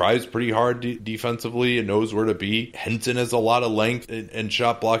guy who tries pretty hard defensively and knows where to be. Henson has a lot of length and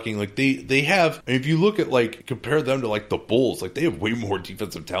shot blocking. Like they have, if you look at compare them to the Bulls, they have way more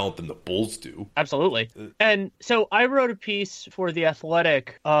defensive talent than the Bulls do. Absolutely. And so I wrote a piece for The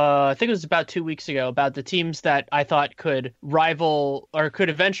Athletic, I think it was about 2 weeks ago, about the teams that I thought could rival or could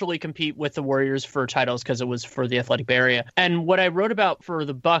eventually compete with the Warriors for titles, because it was for the Athletic Bay Area. And what I wrote about for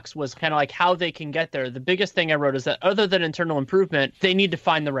the Bucks was kind of like how they can get there. The biggest thing I wrote is that other than internal improvement, they need to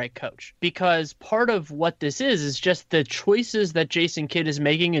find the right coach, because part of what this is just the choices that Jason Kidd is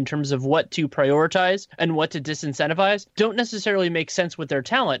making in terms of what to prioritize and what to disincentivize don't necessarily make sense with their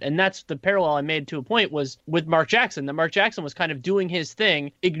talent. And that's the parallel I made to a point was with Mark Jackson. That Mark Jackson was kind of doing his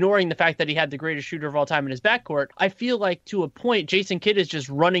thing, ignoring the fact that he had the greatest shooter of all time in his backcourt. I feel like to a point, Jason Kidd is just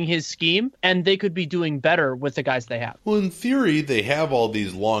running his scheme, and they could be doing better with the guys they have. Well, in theory, they have all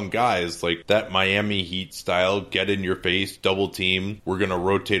these long guys, like that Miami Heat style, get in your face, double team, we're going to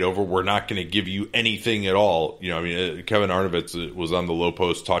rotate over, we're not going to give you anything at all. Kevin Arnovitz was on the Low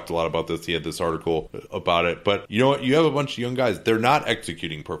Post, talked a lot about this. He had this article about it. But you know what? You have a bunch of young guys. They're not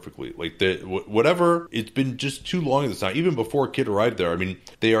executing perfectly. Whatever, it's been just too long at this time. Even before Kidd arrived there,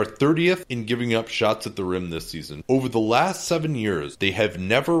 they are 30th in giving up shots at the rim this season. Over the last 7 years, they have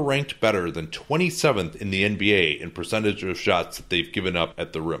never ranked better than 27th in the NBA in percentage of shots that they've given up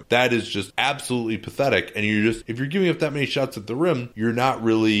at the rim. That is just absolutely pathetic. And if you're giving up that many shots at the rim, you're not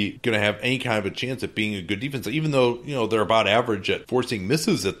really going to have any kind of a chance at being a good defense. Even though, they're about average at forcing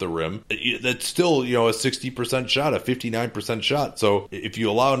misses at the rim, that's still, a 60% shot, a 59% shot. So if you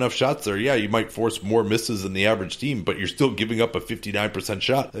allow enough shots there, you might force more misses than the average team, but you're still giving up a 59%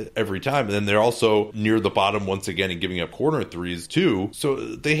 shot every time. And then they're also near the bottom once again and giving up corner threes too. So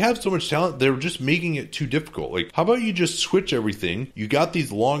they have so much talent. They're just making it too difficult. How about you just switch everything? You got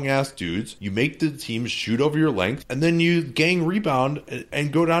these long ass dudes, you make the teams shoot over your length, and then you gang rebound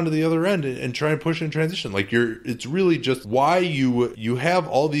and go down to the other end and try and push in transition. It's really just why you have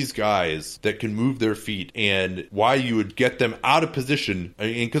all these guys that can move their feet, and why you would get them out of position.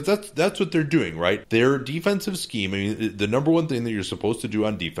 Because that's what they're doing, right? Their defensive scheme, the number one thing that you're supposed to do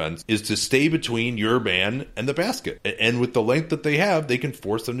on defense is to stay between your man and the basket. And with the length that they have, they can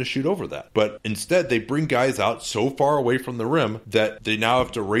force them to shoot over that. But instead, they bring guys out so far away from the rim that they now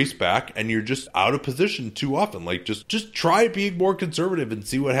have to race back, and you're just out of position too often. Just try being more conservative and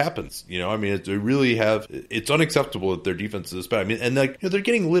see what happens. They really have. It's unacceptable that their defense is this bad. They're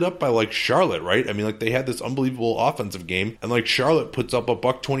getting lit up by Charlotte, right? They had this unbelievable offensive game, and Charlotte puts up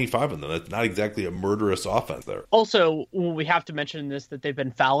 $125 on them. That's not exactly a murderous offense there. Also, we have to mention this, that they've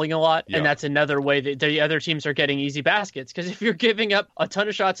been fouling a lot, and that's another way that the other teams are getting easy baskets. Because if you're giving up a ton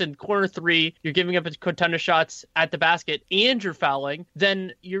of shots in corner three, you're giving up a ton of shots at the basket, and you're fouling,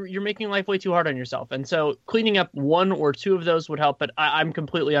 then you're making life way too hard on yourself. And so cleaning up one or two of those would help, but I'm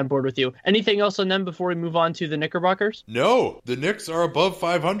completely on board with you. Anything else on them before we move on to the Knickerbockers? No, the Knicks are above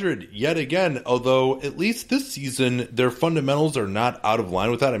 500 yet again, although at least this season, their fundamentals are not out of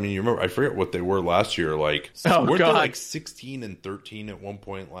line with that. You remember, I forget what they were last year. Weren't they 16 and 13 at one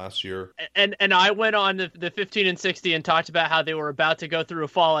point last year? And I went on the 15 and 60 and talked about how they were about to go through a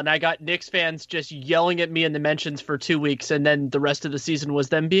fall, and I got Knicks fans fans just yelling at me in the mentions for 2 weeks, and then the rest of the season was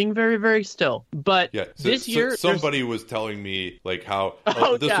them being very, very still. But this year, somebody was telling me like how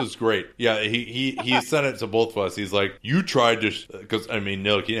this was great. Yeah, he sent it to both of us. He's like, you tried to, because I mean,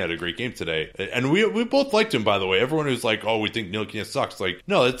 Ntilikina had a great game today, and we both liked him, by the way. Everyone who's like, oh, we think Ntilikina sucks, like,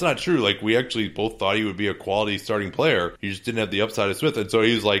 no, that's not true. Like, we actually both thought he would be a quality starting player. He just didn't have the upside of Smith. And so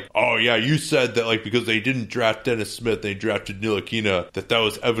he was like, oh yeah, you said that like because they didn't draft Dennis Smith, they drafted Ntilikina, that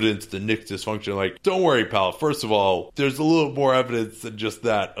was evidence of the Knicks dysfunction. Like, don't worry, pal. First of all, there's a little more evidence than just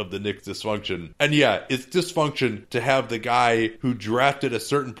that of the Knicks dysfunction. And yeah, it's dysfunction to have the guy who drafted a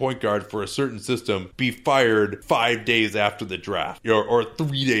certain point guard for a certain system be fired 5 days after the draft, or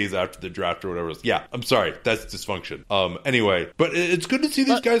 3 days after the draft, or whatever it is. Yeah, I'm sorry, that's dysfunction. Anyway, but it's good to see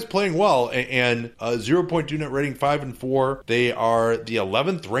these guys playing well, and 0.2 net rating, 5-4. They are the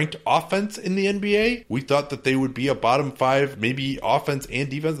 11th ranked offense in the NBA. We thought that they would be a bottom 5, maybe offense and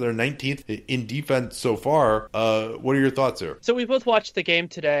defense. They're 19th in defense so far. What are your thoughts here? So we both watched the game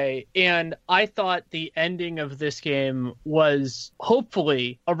today, and I thought the ending of this game was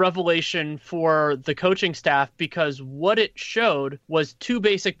hopefully a revelation for the coaching staff, because what it showed was 2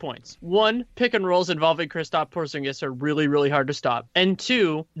 basic points. 1, pick and rolls involving Kristaps Porzingis are really, really hard to stop. And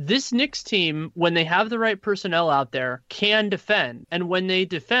 2, this Knicks team, when they have the right personnel out there, can defend. And when they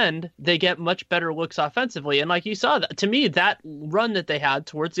defend, they get much better looks offensively. And like you saw, to me, that run that they had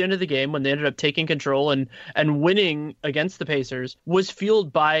towards the end of the game when they ended up taking control and winning against the Pacers was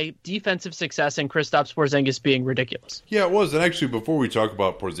fueled by defensive success and Kristaps Porzingis being ridiculous. Yeah, it was. And actually, before we talk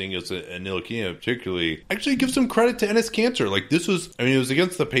about Porzingis and Ntilikina particularly, actually give some credit to Enes Kanter. Like, this was, I mean, it was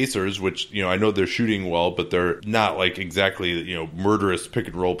against the Pacers, which, I know they're shooting well, but they're not like exactly, murderous pick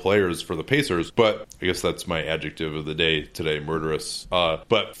and roll players for the Pacers. But I guess that's my adjective of the day today, murderous.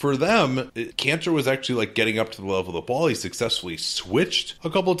 But for them, Kanter was actually like getting up to the level of the ball. He successfully switched a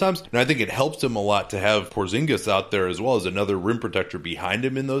couple of times. And I think it helps him a lot to have Porzingis out there as well as another rim protector behind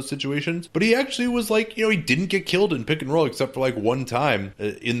him in those situations. But he actually was like, he didn't get killed in pick and roll except for like one time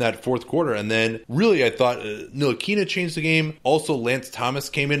in that fourth quarter. And then really, I thought Ntilikina changed the game. Also, Lance Thomas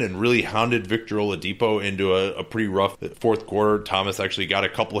came in and really hounded Victor Oladipo into a pretty rough fourth quarter. Thomas actually got a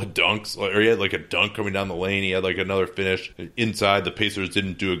couple of dunks, or he had like a dunk coming down the lane. He had like another finish inside. The Pacers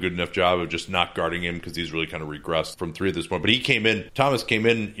didn't do a good enough job of just not guarding him because he's really kind of regressed from 3 at this point. But Thomas came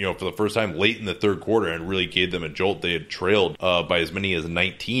in, for the first time late in the third quarter and really gave them a jolt. They had trailed by as many as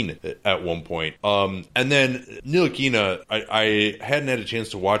 19 at one point. And then Ntilikina, I hadn't had a chance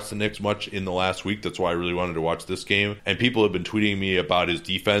to watch the Knicks much in the last week. That's why I really wanted to watch this game. And people have been tweeting me about his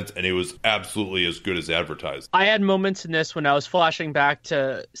defense, and it was absolutely as good as advertised. I had moments in this when I was flashing back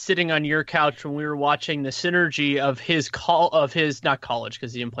to sitting on your couch when we were watching the synergy of his not college,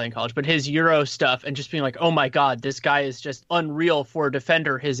 because he didn't play in college, but his Euro stuff, and just being like, oh my God, this guy is just unreal for a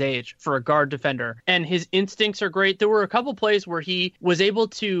defender his age, for a guard defender. And his instincts are great. There were a couple plays where he was able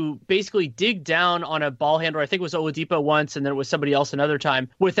to basically dig down on a ball handler. I think it was Oladipo once, and then it was somebody else another time,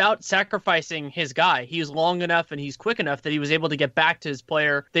 without sacrificing his guy. He's long enough and he's quick enough that he was able to get back to his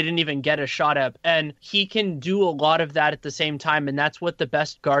player. They didn't even get a shot up. And he can do a lot of that at the same time, and that's what the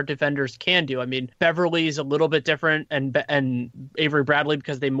best guard defenders can do. I mean, Beverly's a little bit different, and Avery Bradley,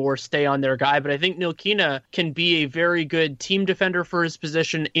 because they more stay on their guy. But I think Ntilikina can be a very good team defender for his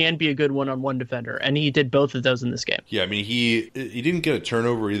position and be a good one-on-one defender. And he did both of those in this game. Yeah, I mean, he didn't get a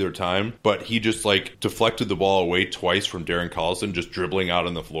turnover either time, but he just like deflected the ball away twice from Darren Collison, just dribbling out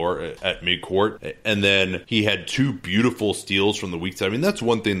on the floor at midcourt. And then he had 2 beautiful steals from the weak side. I mean, that's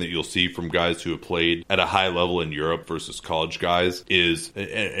one thing that you'll see from guys who have played at a high level in Europe versus college guys is,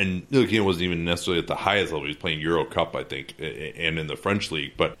 and Ntilikina wasn't even necessarily at the highest level. He was playing Euro Cup, I think, and in the French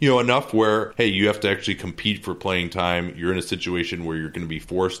league. But, enough where, hey, you have to actually compete for playing time. You're in a situation where you're going to be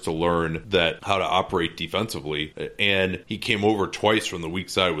forced to learn how to operate defensively. And he came over twice from the weak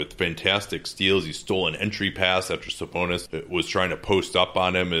side with fantastic steals. He stole an entry pass after Sabonis was trying to post up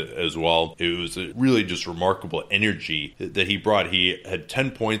on him as well. It was a really just remarkable energy that he brought. He had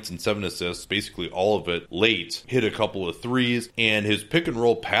 10 points and 7 assists, basically all of it late, hit a couple of threes, and his pick and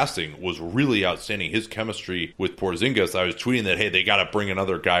roll passing was really outstanding. His chemistry with Porzingis, I was tweeting that, hey, they got to bring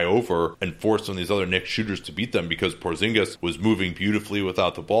another guy over and force some of these other Knicks shooters to beat them, because Porzingis was moving beautifully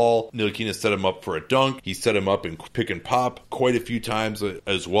without the ball. Ntilikina set him up for a dunk. He set him up in pick and pop quite a few times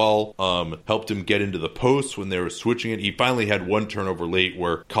as well. Helped him get into the post when they were switching it. He finally had one turnover late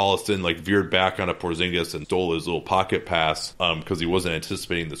where Collison veered back on a Porzingis and stole his little pocket pass because he wasn't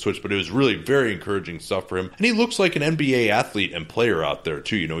anticipating the switch. But it was really very encouraging stuff for him. And he looks like an NBA athlete and player out there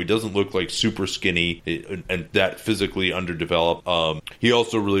too. He doesn't look like super skinny and that physically underdeveloped. He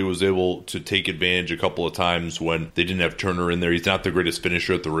also really was able to take advantage a couple of times when they didn't have Turner in there. He's not the greatest finisher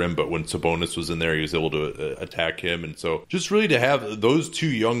pressure at the rim, but when Sabonis was in there, he was able to attack him. And so just really to have those two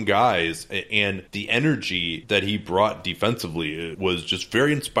young guys and the energy that he brought defensively was just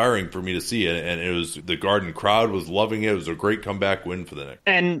very inspiring for me to see. And it was, the Garden crowd was loving it. It was a great comeback win for the Knicks.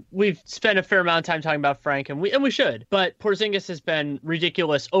 And we've spent a fair amount of time talking about Frank, and we should. But Porzingis has been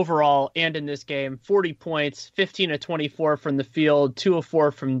ridiculous overall and in this game. 40 points, 15 of 24 from the field, 2 of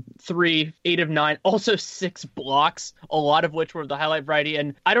 4 from 3, 8 of 9, also 6 blocks, a lot of which were the highlight variety.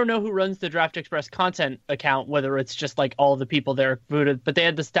 And I don't know who runs the Draft Express content account, whether it's just like all the people there voted, but they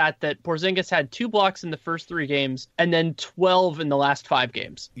had the stat that Porzingis had 2 blocks in the first 3 games and then 12 in the last 5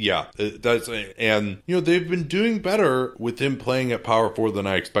 games. Yeah, and they've been doing better with him playing at power forward than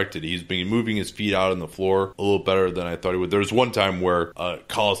I expected. He's been moving his feet out on the floor a little better than I thought he would. There was one time where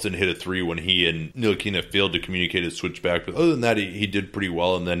Collison hit a 3 when he and Ntilikina failed to communicate his switchback, but other than that, he did pretty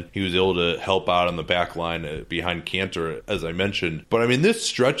well, and then he was able to help out on the back line behind Kanter, as I mentioned. But I mean, this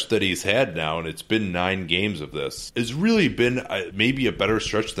stretch that he's had now, and it's been 9 games of this, has really been maybe a better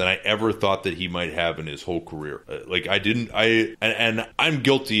stretch than I ever thought that he might have in his whole career. And I'm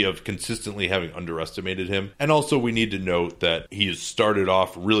guilty of consistently having underestimated him. And also, we need to note that he has started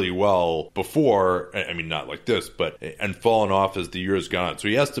off really well before, I mean, not like this, and fallen off as the year has gone on. So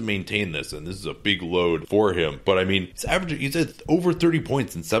he has to maintain this, and this is a big load for him. But I mean, he's at over 30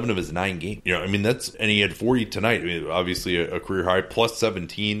 points in 7 of his 9 games. I mean, and he had 40 tonight. I mean, obviously a career high, plus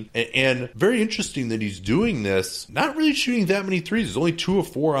 17. And very interesting that he's doing this, not really shooting that many threes. There's only 2 of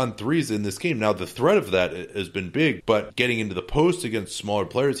 4 on threes in this game. Now, the threat of that has been big, but getting into the post against smaller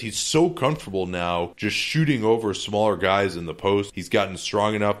players, he's so comfortable now just shooting over smaller guys in the post. He's gotten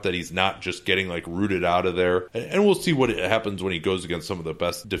strong enough that he's not just getting like rooted out of there. And we'll see what happens when he goes against some of the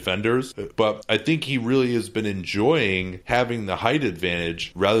best defenders. But I think he really has been enjoying having the height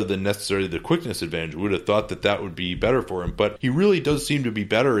advantage rather than necessarily the quickness advantage. We would have thought that would be better for him, but he really does seem to be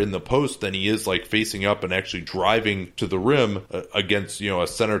better in the post than he is like facing up and actually driving to the rim against, a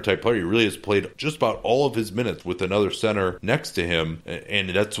center type player. He really has played just about all of his minutes with another center next to him, and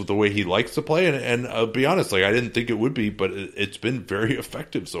that's the way he likes to play. And I'll be honest, I didn't think it would be, but it's been very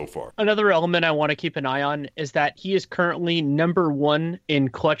effective so far. Another element I want to keep an eye on is that he is currently number 1 in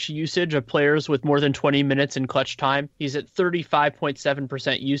clutch usage of players with more than 20 minutes in clutch time. He's at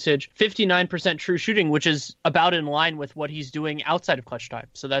 35.7% usage, 59% true shooting, which is about in line with what he's doing outside of clutch time.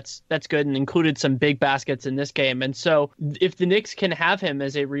 So that's good, and included some big baskets in this game. And so if the Knicks can have him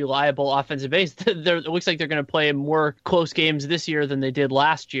as a reliable offensive base, it looks like they're going to play more close games this year than they did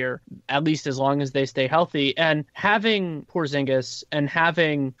last year, at least as long as they stay healthy. And having Porzingis and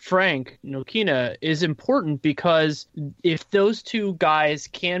having Frank Ntilikina is important, because if those two guys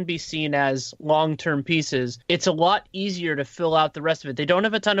can be seen as long-term pieces, it's a lot easier to fill out the rest of it. They don't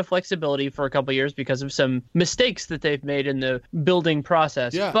have a ton of flexibility for a couple of years because of some mistakes that they've made in the building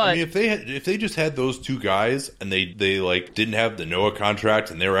process. Yeah, but I mean, if they just had those two guys and they didn't have the Noah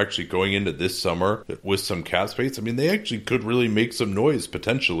contract and they were actually going into this summer with some cap space, I mean, they actually could really make some noise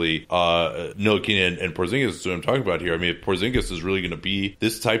potentially. Ntilikina and Porzingis is what I'm talking about here. I mean, if Porzingis is really going to be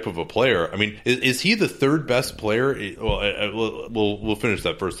this type of a player, I mean, is he the 3rd best player? Well, we'll finish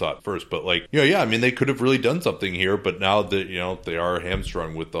that first thought first, but I mean, they could have really done something here, but now that they are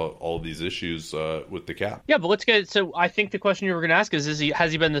hamstrung with all of these issues with the cap. Yeah, but let's get. So I think the question you were going to ask is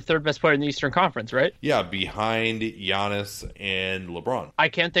has he been the 3rd best player in the Eastern Conference, right? Yeah, behind Giannis and LeBron. I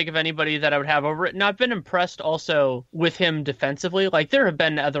can't think of anybody that I would have over it. And I've been impressed also with him defensively. There have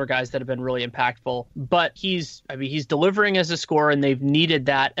been other guys that have been really impactful, but he's delivering as a scorer, and they've needed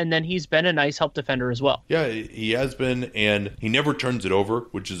that. And then he's been a nice help defender as well. Yeah, he has been, and he never turns it over,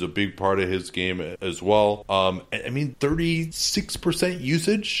 which is a big part of his game as well. I mean, 36%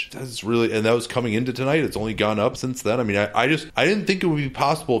 usage. That's really, and that was coming into tonight. It's only gone up since then. I mean, I didn't think it would be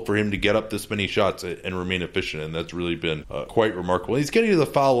possible for him to get up this many shots and remain efficient, and that's really been quite remarkable. He's getting to the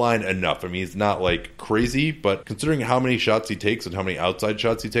foul line enough. I mean, he's not crazy, but considering how many shots he takes and how many outside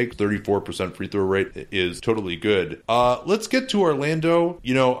shots he takes, 34% free throw rate is totally good. Let's get to Orlando.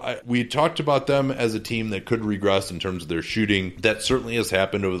 We talked about them as a team that could regress in terms of their shooting. That certainly has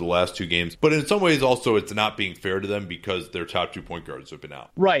happened over the last 2 games, but in some ways also it's not being fair to them because their top 2 point guards have been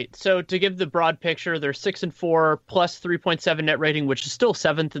out. Right. So to give the broad picture, they're 6-4 plus 3.7 net rating, which is still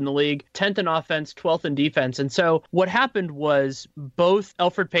 7th in the league, 10th in offense, 12th in defense. And so what happened was both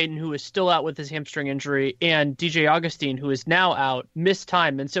Elfrid Payton, who is still out with his hamstring injury, and DJ Augustin, who is now out, missed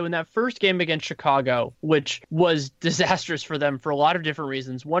time. And so in that first game against Chicago, which was disastrous for them for a lot of different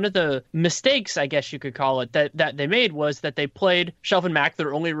reasons, one of the mistakes, I guess you could call it, that they made was that they played Shelvin Mack,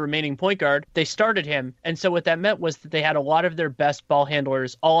 their only remaining point guard. They started him. And so what that meant was that they had a lot of their best ball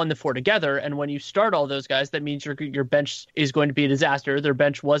handlers all on the floor together. And when you start all those guys, that means your bench is going going to be a disaster. Their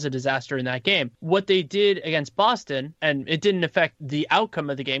bench was a disaster in that game. What they did against Boston, and it didn't affect the outcome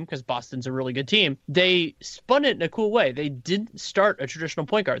of the game because Boston's a really good team, they spun it in a cool way. They didn't start a traditional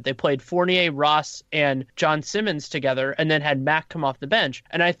point guard. They played Fournier, Ross, and John Simmons together and then had Mac come off the bench.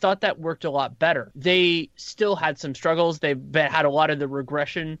 And I thought that worked a lot better. They still had some struggles. They've had a lot of the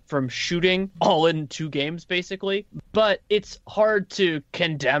regression from shooting all in 2 games, basically. But it's hard to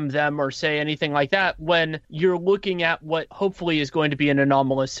condemn them or say anything like that when you're looking at what hopefully is going to be an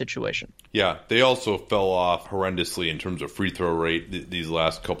anomalous situation. Yeah, they also fell off horrendously in terms of free throw rate these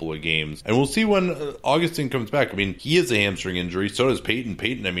last couple of games. And we'll see when Augustin comes back. I mean, he has a hamstring injury. So does Peyton.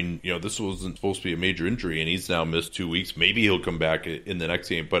 Peyton, I mean, this wasn't supposed to be a major injury, and he's now missed 2 weeks. Maybe he'll come back in the next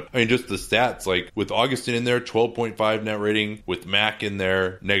game. But, I mean, just the stats, like with Augustin in there, 12.5 net rating. With Mac in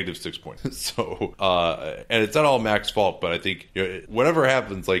there, -6 points. So, and it's not all Mac's fault, but I think whatever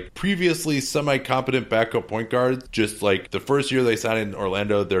happens, like previously semi-competent backup point guards, just like the first year they signed in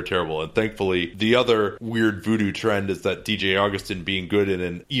Orlando, they're terrible. And thankfully, the other weird voodoo trend is that DJ Augustin being good in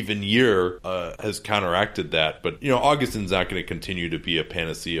an even year has counteracted that. But, Augustin's not going to continue to be a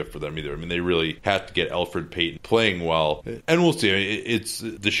panacea for them either. I mean, they really have to get Elfrid Payton playing well. And we'll see. It's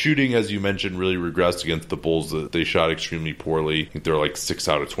the shooting, as you mentioned, really regressed against the Bulls. They shot extremely poorly. I think they're like 6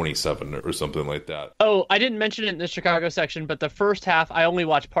 out of 27 or something like that. Oh, I didn't mention it in the Chicago section, but the first half, I only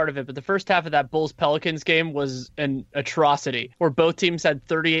watched part of it, but the first half of that Bulls-Pelicans game was an atrocity where both teams had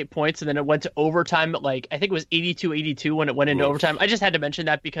 38 points and then it went to overtime at I think it was 82-82 when it went into overtime. I just had to mention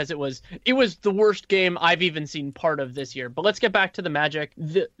that because it was the worst game I've even seen part of this year. But let's get back to the Magic.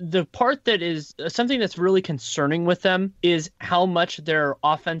 The part that is something that's really concerning with them is how much their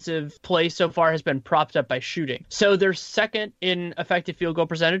offensive play so far has been propped up by shooting. So they're second in effective field goal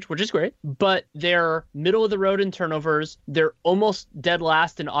percentage, which is great, but they're middle of the road in turnovers. They're almost dead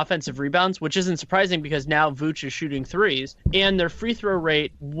last in offensive rebounds, which isn't surprising because now Vooch is shooting threes, and their free throw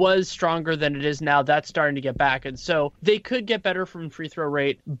rate was stronger than it is now. That's starting to get back, and so they could get better from free throw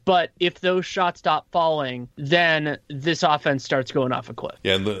rate, but if those shots stop falling, then this offense starts going off a cliff.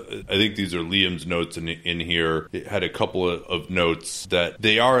 Yeah, and I think these are Liam's notes in here. It had a couple of notes that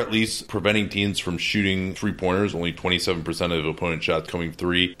they are at least preventing teams from shooting three-pointers, only 27% of opponent shots coming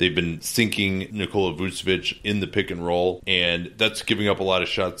three. They've been sinking Nikola Vucevic in the pick and roll, and that's giving up a lot of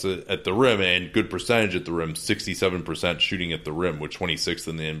shots at the rim, and good percentage at the rim, 67% shooting at the rim, with 26th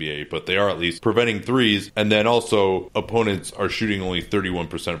in the NBA, but they are at least preventing threes, and then also opponents are shooting only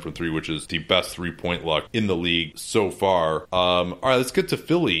 31% from three, which is the best three-point luck in the league so far. All right, let's get to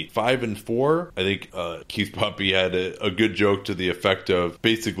Philly, 5-4. I think Keith Poppy had a good joke to the effect of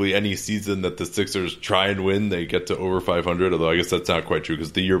basically any season that the Sixers try and win, they get to over 500, although I guess that's not quite true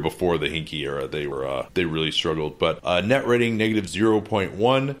because the year before the Hinkie era, they really struggled. But net rating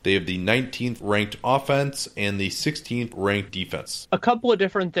 -0.1. They have the 19th ranked offense and the 16th ranked defense. A couple of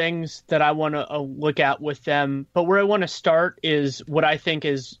different things that I want to look at with them, but where I want to start is what I think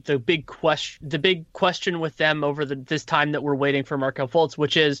is the big question with them over this time that we're waiting for Markelle Fultz,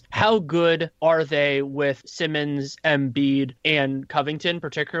 which is how good are they with Simmons, Embiid, and Covington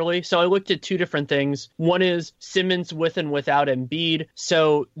particularly. So I looked at two different things. One is Simmons with and without Embiid.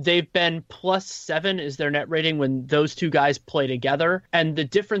 So they've been +7 is their net rating when those two guys play together. And the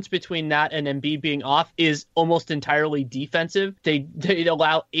difference between that and Embiid being off is almost entirely defensive. They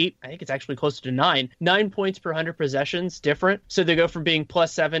allow 8, I think it's actually closer to 9 points per 100 possessions different. So they go from being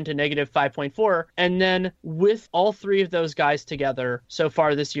 +7 to -5.4. And then with all three of those guys together so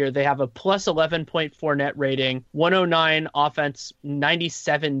far this year, they have a +11.4 net rating, 109 offense,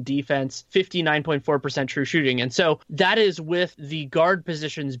 97 defense, 59.4% true shooting. And so that is with the guard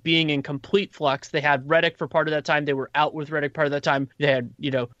positions being in complete flux. They had Redick for part of that time. They were out with Redick part of that time. They had,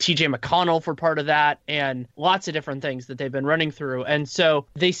 TJ McConnell for part of that and lots of different things that they've been running through. And so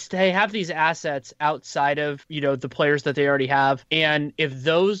they have these assets outside of, the players that they already have. And if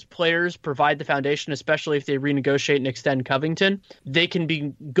those players provide the foundation, especially if they renegotiate and extend Covington, they can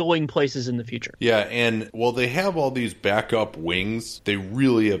be going places in the future. Yeah, and while they have all these backup wings, they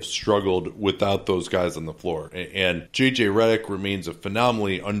really have struggled without those guys on the floor. And JJ Redick remains a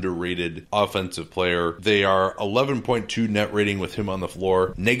phenomenally underrated offensive player. They are 11.2 net rating with him on the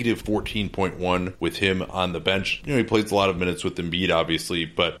floor, -14.1 with him on the bench. He plays a lot of minutes with Embiid, obviously,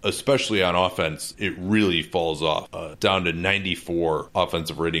 but especially on offense, it really falls off, down to 94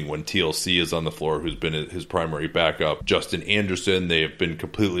 offensive rating when TLC is on the floor, who's been his primary backup. Justin Anderson, they have been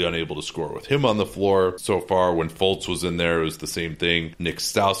completely unable to score with him on the floor so far. When Fultz was in there, it was the same thing. Nick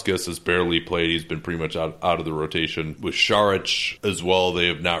Stauskas has barely played. He's been pretty much out of the rotation. With Saric as well, they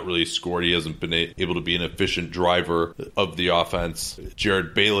have not really scored. He hasn't been able to be an efficient driver of the offense.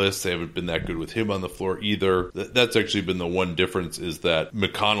 Jared Bayless, they haven't been that good with him on the floor either. that's actually been the one difference, is that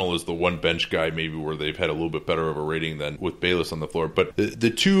McConnell is the one bench guy maybe where they've had a little bit better of a rating than with Bayless on the floor. But the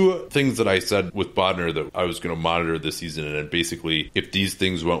two things that I said with Bodner that I was going to monitor this season, and basically if these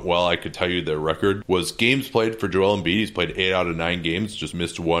things went well, I could tell you their record, was games played for Joel Embiid. He's played 8 out of 9 games, just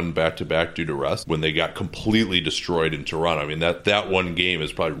missed one back-to-back due to rest when they got completely destroyed in Toronto. I mean, that one game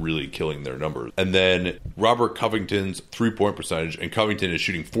is probably really killing their numbers. And then Robert Covington's three-point percentage, and Covington is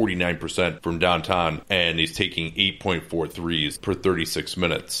shooting 49% from downtown, and he's taking 8.4 threes per 36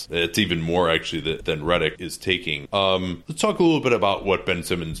 minutes. It's even more actually than Redick is taking. Let's talk a little bit about what Ben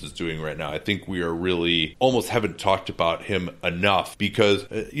Simmons is doing right now. I think we are really almost haven't talked about him enough because,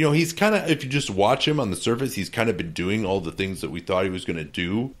 he's kind of, if you just watch him on the surface, he's kind of been doing all the things that we thought he was going to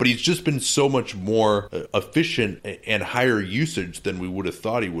do, but he's just been so much more efficient and higher usage than we would have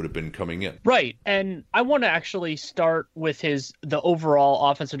thought he would have been coming in. Right. And I want to actually start with the overall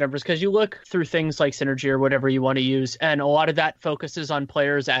offensive numbers, because you look through things like Synergy or whatever you want to use, and a lot of that focuses on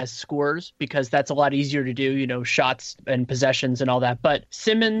players as scorers because that's a lot easier to do, shots and possessions and all that. But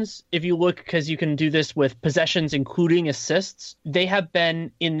Simmons, if you look, because you can do this with possessions including assists, they have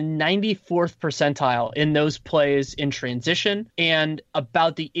been in the 94th percentile in those plays in transition and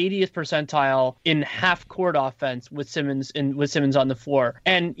about the 80th percentile in half-court offense with Simmons on the floor.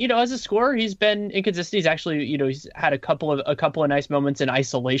 And, as a scorer, he's been inconsistent. He's actually, he's had a couple of nice moments in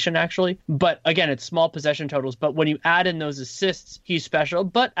isolation, actually. But again, it's small possession totals. But when you add in those assists, he's special.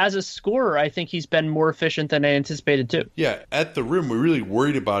 But as a scorer, I think he's been more efficient than I anticipated too. Yeah, at the rim, we're really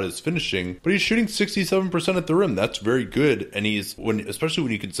worried about his finishing, but he's shooting 67% at the rim. That's very good. And especially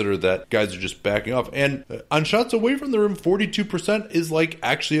when you consider that guys are just backing off. And on shots away from the rim, 42% is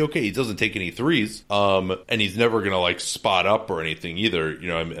actually okay. He doesn't take any threes. And he's never going to spot up or anything either.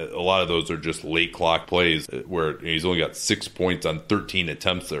 A lot of those are just late clock plays where he's only got 6 points on 13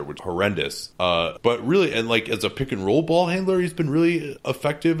 attempts there, which is horrendous. But really, and as a pick and roll ball handler, he's been really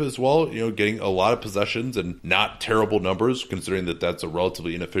effective as well, getting a lot of possessions and not terrible numbers considering that that's a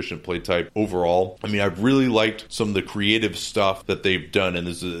relatively inefficient play type overall. I mean, I've really liked some of the creative stuff that they've done, and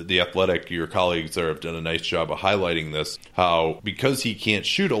this is the Athletic, your colleagues there have done a nice job of highlighting this, how because he can't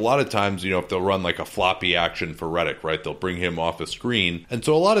shoot, a lot of times, if they'll run a floppy action for Redick, right, they'll bring him off a screen. And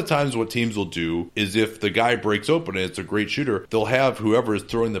so a lot of times what teams will do is if the guy breaks open and it's a great shooter, they'll have whoever is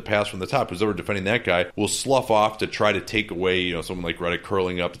throwing the pass from the top, who's ever defending that guy, will slough off to try to take away, someone like Redick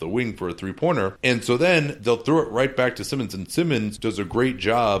curling up to the wing for a three-pointer. And so then they'll throw it right back to Simmons, and Simmons does a great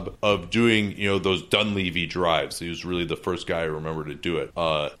job of doing, those Dunleavy drives. He was really the first guy I remember to do it,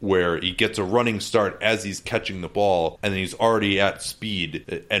 where he gets a running start as he's catching the ball, and then he's already at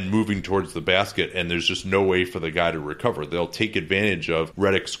speed and moving towards the basket, and there's just no way for the guy to recover. They'll take advantage of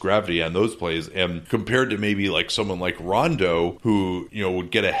Redick's gravity on those plays, and compared to maybe someone like Rondo, who,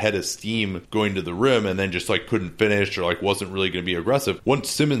 would get ahead of steam going to the rim and then just couldn't finish or wasn't really going to be aggressive. Once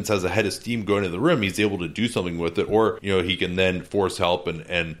Simmons has a head of steam going to the rim, he's able to do something with it, or, he can then force help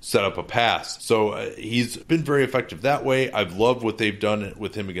and set up a pass. So he's been very effective that way. I've loved what they've done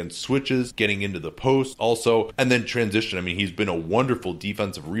with him against switches, getting into the post also, and then transition. I mean, he's been a wonderful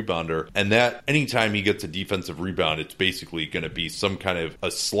defensive rebounder, and that anytime he gets a defensive rebound, it's basically going to be some kind of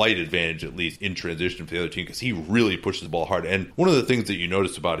a slight advantage, at least in transition for the other team, because he really pushes the ball hard. And one of the things that you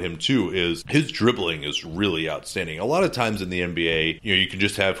notice about him too is his dribbling is really outstanding. A lot of times in the NBA, you can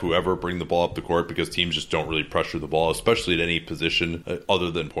just have whoever bring the ball up the court because teams just don't really pressure the ball, especially at any position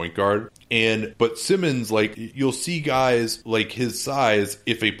other than point guard. But Simmons, you'll see guys his size,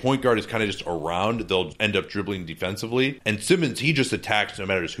 if a point guard is kind of just around, they'll end up dribbling defensively. And Simmons, he just attacks no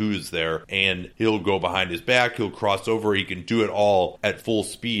matter who's there, and he'll go behind his back, he'll cross over, he can do it all at full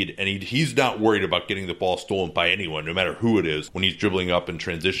speed, and he's not worried about getting the ball stolen by anyone, no matter who it is, when he's dribbling up in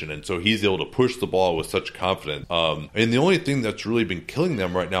transition. And so he's able to push the ball with such confidence. And the only thing that's really been killing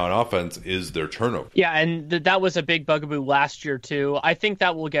them right now in offense is their turnover. Yeah, and that was a big bugaboo last year too. I think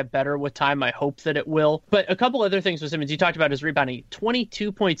that will get better with time. I hope that it will. But a couple other things with Simmons. You talked about his rebounding.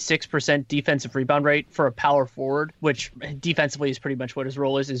 22.6% defensive rebound rate for a power forward, which defensively is pretty much what his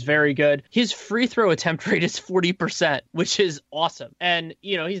role is very good. His free throw attempt rate is 40%, which is awesome. And,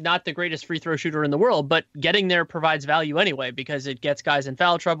 he's not the greatest free throw shooter in the world, but getting there provides value anyway because it gets guys in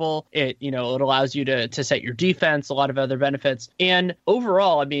foul trouble. It allows you to set your defense, a lot of other benefits. And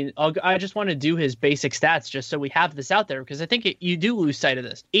overall, I mean, I just want to do his basic stats just so we have this out there because I think you do lose sight of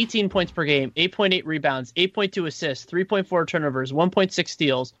this. 18 points per game, 8.8 rebounds, 8.2 assists, 3.4 turnovers, 1.6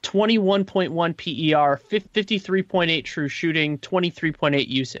 steals, 21.1 PER, 53.8 true shooting, 23.8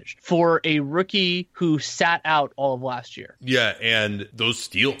 usage for a rookie who sat out all of last year. Yeah, and those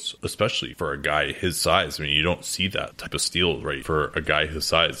steals, especially for a guy his size, I mean, you don't see that type of steal, right, for a guy his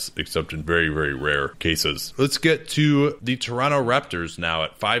size, except in very, very rare rare cases. Let's get to the Toronto Raptors now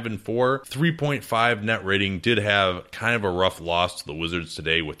at 5-4, 3.5 net rating. Did have kind of a rough loss to the Wizards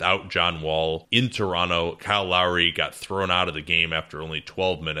today without John Wall in Toronto. Kyle Lowry got thrown out of the game after only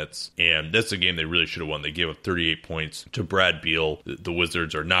 12 minutes, and that's a game they really should have won. They gave up 38 points to Brad Beal. The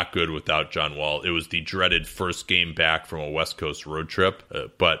Wizards are not good without John Wall. It was the dreaded first game back from a West Coast road trip,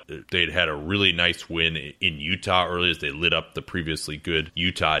 but they'd had a really nice win in Utah early as they lit up the previously good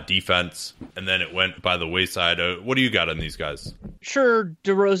Utah defense, and then it went by the wayside. What do you got on these guys? Sure,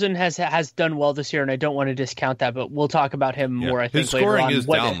 DeRozan has done well this year, and I don't want to discount that, but we'll talk about him more, I think, his scoring later on. Is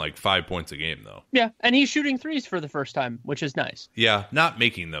down like 5 points a game, though. Yeah, and he's shooting threes for the first time, which is nice. Yeah, not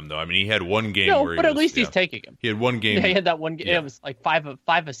making them, though. I mean, he had one game where at least he's taking them. He had one game. Yeah, he had that one game. Yeah. It was like 5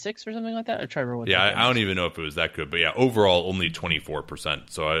 of 6 or something like that. I try to remember what. Yeah, I don't even know if it was that good, but yeah, overall only 24%.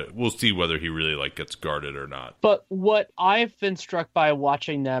 So we'll see whether he really gets guarded or not. But what I've been struck by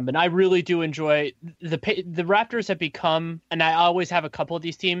watching them, and I really do enjoy the Raptors have become, and I always have a couple of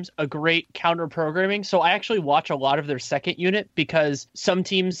these teams, a great counter programming. So I actually watch a lot of their second unit because some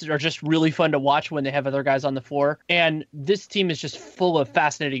teams are just really fun to watch when they have other guys on the floor. And this team is just full of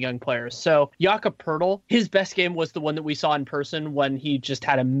fascinating young players. So Jakob Poeltl, his best game was the one that we saw in person when he just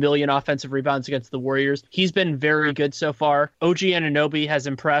had a million offensive rebounds against the Warriors. He's been very good so far. OG Anunoby has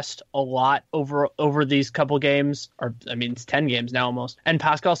impressed a lot over these couple games, or I mean, it's 10 games now almost. And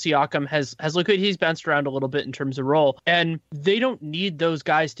Pascal Siakam has looked good. He's bounced around a little bit in terms of role, and they don't need those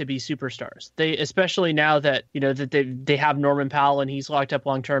guys to be superstars. They, especially now that that they have Norman Powell and he's locked up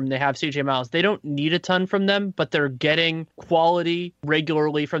long term. They have CJ Miles. They don't need a ton from them, but they're getting quality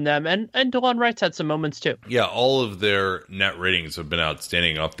regularly from them. And DeLon Wright's had some moments too. Yeah, all of their net ratings have been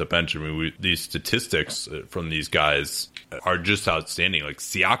outstanding off the bench. I mean, these statistics from these guys are just outstanding. Like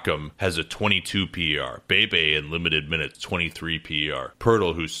Siakam has a 22 PER. Bebe in limited minutes, 23 PER.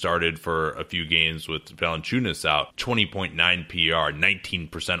 Poeltl, who started for a few games with Valanciunas out, 20.9 PER,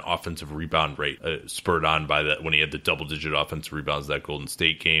 19% offensive rebound rate, spurred on by that when he had the double-digit offensive rebounds that Golden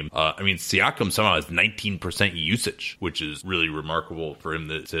State game. I mean, Siakam somehow has 19% usage, which is really remarkable for him,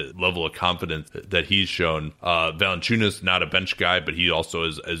 the level of confidence that he's shown. Valanciunas, not a bench guy, but he also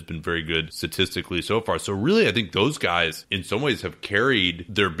has been very good statistically so far. So really, I think those guys, in some ways, have carried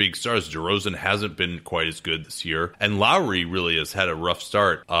their big stars. DeRozan hasn't been quite as good this year, and Lowry really has had a rough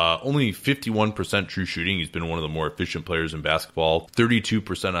start. Only 51% true shooting. He's been one of the more efficient players in basketball.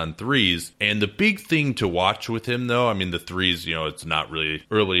 32% on threes. And the big thing to watch with him, though, I mean, the threes, it's not really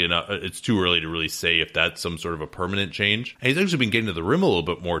early enough. It's too early to really say if that's some sort of a permanent change. And he's actually been getting to the rim a little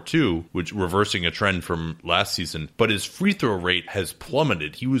bit more, too, which reversing a trend from last season. But his free throw rate has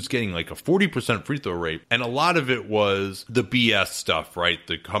plummeted. He was getting like a 40% free throw rate. And a lot of it was the BS stuff, right?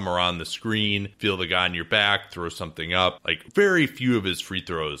 The come around the screen, feel the guy on your back, throw something up. Like, very few of his free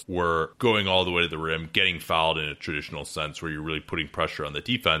throws were going all the way to the rim, getting fouled in a traditional sense where you're really putting pressure on the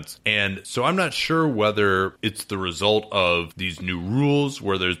defense. And so I'm not sure whether it's the result of these new rules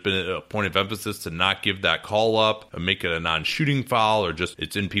where there's been a point of emphasis to not give that call up and make it a non-shooting foul, or just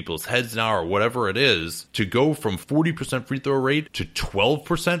it's in people's heads now, or whatever it is, to go from 40% free throw rate to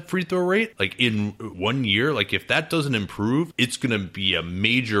 12% free throw rate, like in 1 year. Like, if that doesn't improve, it's going to be a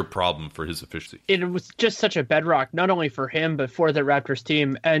major problem for his efficiency. It was just such a bedrock, not only for him, but for the Raptors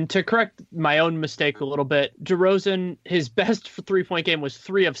team. And to correct my own mistake a little bit, DeRozan, his best three-point game was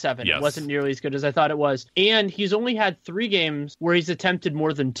 3 of 7. Yes. It wasn't nearly as good as I thought it was. And he's only had 3 games where he's attempted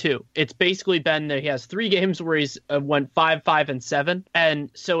more than 2. It's basically been that he has 3 games where he's went 5, 5, and 7.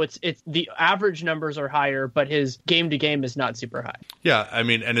 And so it's the average numbers are higher, but his game-to-game is not super high. Yeah, I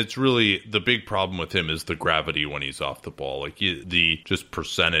mean, and it's really the big problem with him is the gravity when he's off the ball. Like, the just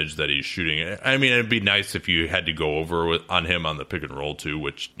percentage that he's shooting. I mean, it'd be nice if you had to go over on him on the pick and roll too,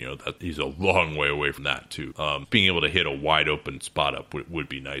 which, that he's a long way away from that too. Being able to hit a wide open spot up would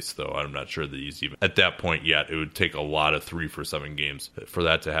be nice, though. I'm not sure that he's even at that point yet. It would take a lot of 3 for 7 games for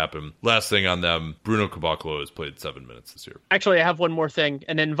that to happen. Last thing on them, Bruno Caboclo has played 7 minutes this year. Actually, I have one more thing,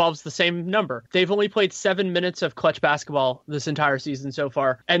 and it involves the same number. They've only played 7 minutes of clutch basketball this entire season so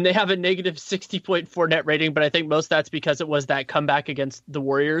far, and they have a negative 60.4 net rating, but I think most that's because it was that comeback against the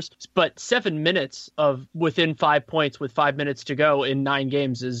Warriors. But 7 minutes of within 5 points with 5 minutes to go in 9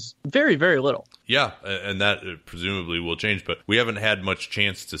 games is very, very little. Yeah, and that presumably will change, but we haven't had much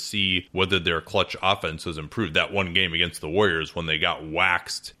chance to see whether their clutch offense has improved. That one game against the Warriors, when they got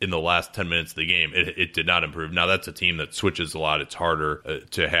waxed in the last 10 minutes of the game, it did not improve. Now, that's a team that switches a lot. It's harder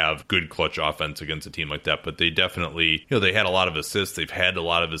to have good clutch offense against a team like that, but they definitely, they had a lot of assists. They've had a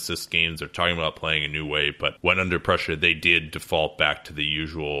lot of assist games. They're talking about playing a new way, but when under pressure, they did default back to the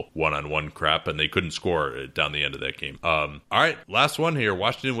usual one-on-one crap, and they couldn't score down the end of that game. All right, last one here,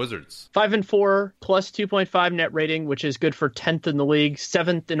 Washington Wizards. 5-4 score, plus 2.5 net rating, which is good for 10th in the league,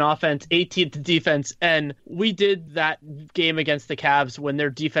 7th in offense, 18th in defense. And we did that game against the Cavs when their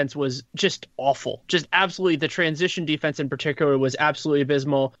defense was just awful. Just absolutely, the transition defense in particular was absolutely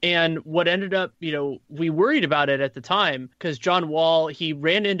abysmal. And what ended up, we worried about it at the time because John Wall, he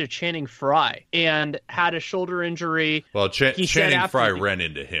ran into Channing Frye and had a shoulder injury. Well, Channing Frye ran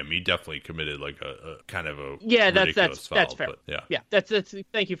into him. He definitely committed like a kind of a that's fair. But that's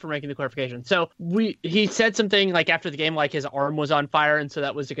thank you for making the clarification. So he said something like after the game, like his arm was on fire, and so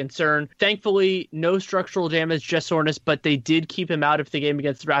that was a concern. Thankfully, no structural damage, just soreness, but they did keep him out of the game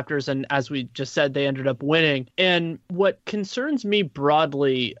against the Raptors, and as we just said, they ended up winning. And what concerns me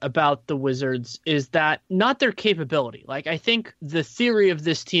broadly about the Wizards is that not their capability. Like, I think the theory of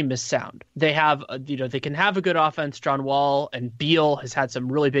this team is sound. They have, they can have a good offense. John Wall and Beal has had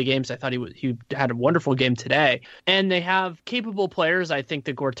some really big games. I thought he had a wonderful game today. And they have capable players. I think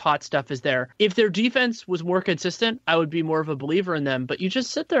the Gortat stuff is there. If their defense was more consistent, I would be more of a believer in them. But you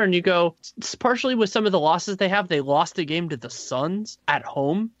just sit there and you go, partially with some of the losses they have, they lost a game to the Suns at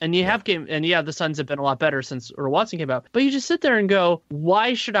home. And the Suns have been a lot better since Earl Watson came out. But you just sit there and go,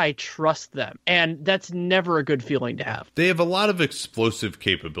 why should I trust them? And that's never a good feeling to have. They have a lot of explosive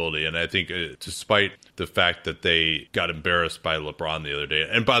capability. And I think despite the fact that they got embarrassed by LeBron the other day,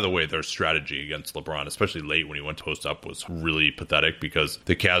 and by the way, their strategy against LeBron, especially late when he went to post up, was really pathetic because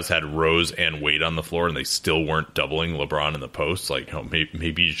the Cavs had Rose and Wade on the floor and they still weren't doubling LeBron in the post. Like,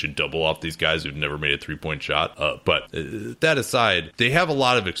 maybe you should double off these guys who've never made a 3-point shot. But that aside, they have a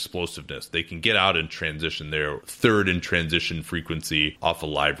lot of explosiveness. They can get out in transition. They're third in transition frequency off a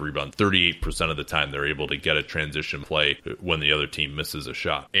live rebound. 38% of the time they're able to get a transition play when the other team misses a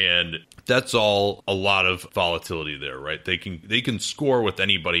shot. And that's all a lot of volatility there, right? They can score with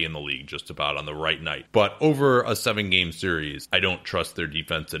anybody in the league just about on the right night. But over a 7-game series, I don't trust their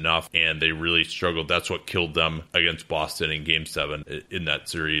defense enough, and they really struggled. That's what killed them against Boston in Game 7 in that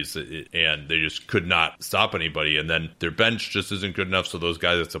series, and they just could not stop anybody. And then their bench just isn't good enough, so those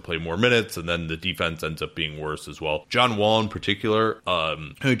guys have to play more minutes, and then the defense ends up being worse as well. John Wall in particular,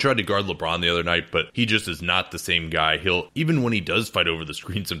 he tried to guard LeBron the other night, but he just is not the same guy. Even when he does fight over the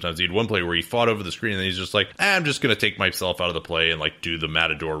screen, sometimes he had one play where he fought over the screen, and then he's just like, I'm just going to take myself out of the play and like do the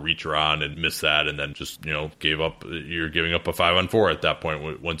Matador reach around and miss that, and then just, gave up. You're giving up a 5-on-4 at that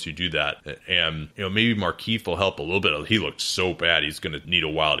point once you do that. And, maybe Markieff will help a little bit. He looked so bad. He's going to need a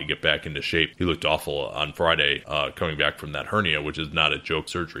while to get back into shape. He looked awful on Friday coming back from that hernia, which is not a joke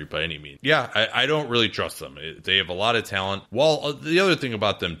surgery by any means. Yeah, I don't really trust them. They have a lot of talent. Wall, the other thing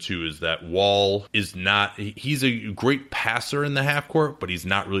about them too is that Wall is not, he's a great passer in the half court, but he's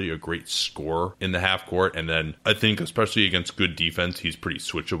not really a great scorer in the half court. And then I think especially against good defense, he's pretty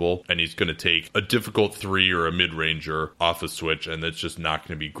switchable, and he's going to take a difficult three or a mid-ranger off a switch, and that's just not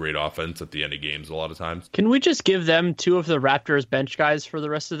going to be great offense at the end of games a lot of times. Can we just give them two of the Raptors bench guys for the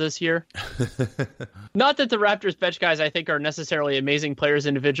rest of this year? Not that the Raptors bench guys I think are necessarily amazing players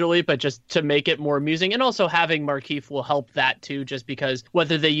individually, but just to make it more amusing. And also having Markieff will help that too, just because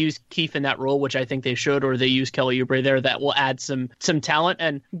whether they use Keefe in that role, which I think they should, or they use Kelly Oubre there, that will add some talent.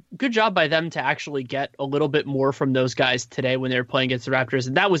 And good job by them to actually get a little bit more from those guys today when they were playing against the Raptors.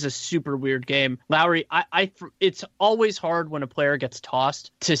 And that was a super weird game. Lowry, it's always hard when a player gets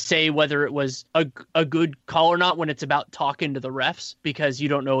tossed to say whether it was a good call or not when it's about talking to the refs, because you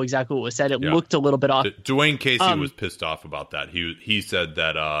don't know exactly what was said. It looked a little bit off. Dwayne Casey was pissed off about that. He said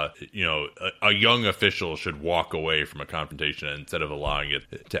that a young official should walk away from a confrontation instead of allowing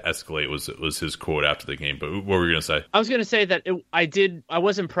it to escalate was his quote after the game. But what were you going to say? I was going to say that I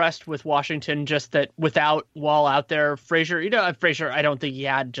was impressed with Washington, just that without Wall out there, Frazier, I don't think he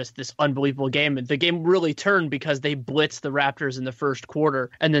had just this unbelievable game. The game really turned because they blitzed the Raptors in the first quarter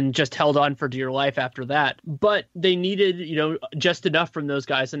and then just held on for dear life after that. But they needed, just enough from those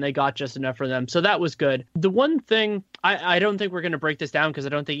guys, and they got just enough from them. So that was good. The one thing, I don't think we're going to break this down because I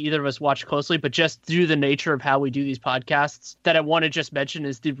don't think either of us watched closely, but just through the nature of how we do these podcasts, that I want to just mention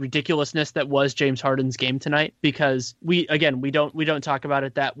is the ridiculousness that was James Harden's game tonight, because we don't talk about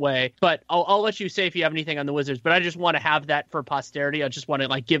it that way. But I'll let you say if you have anything on the Wizards, but I just want to have that for posterity. I just want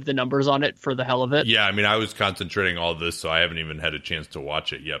to give the numbers on it for the hell of it. Yeah, I mean, I was concentrating all this, so I haven't even had a chance to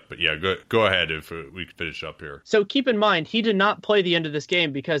watch it yet. But yeah, go ahead if we could finish up here. So keep in mind, he did not play the end of this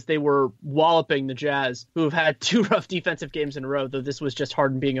game because they were walloping the Jazz, who have had two rough defensive games in a row, though this was just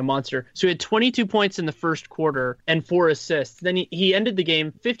Harden being a monster. So he had 22 points in the first quarter and 4 assists. Then he ended the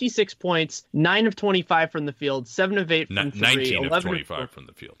game 56 points, 9 of 25 from the field, 7 of 8 from 3, 19 of 25 from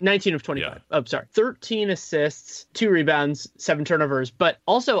the field. 19 of 25. Yeah. Oh, sorry. 13 assists, 2 rebounds, 7 turnovers. But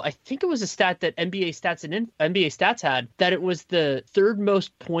also, I think it was a stat that NBA Stats had, that it was the third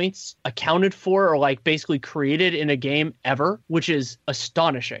most points accounted for or like basically created in a game ever, which is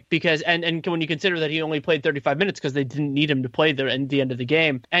astonishing. Because and when you consider that he only played 35 minutes because they didn't need him to play there at the end of the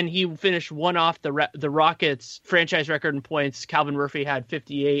game, and he finished one off the Rockets franchise record in points Calvin Murphy had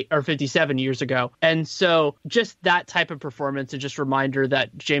 58 or 57 years ago. And so just that type of performance is just a reminder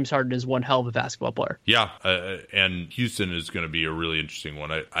that James Harden is one hell of a basketball player. Yeah, and Houston is going to be a really interesting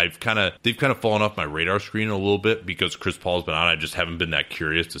one. They've kind of fallen off my radar screen a little bit because Chris Paul's been on. I just haven't been that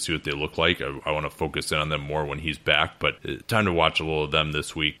curious to see what they look like. I want to focus in on them more when he's back, but time to watch a little of them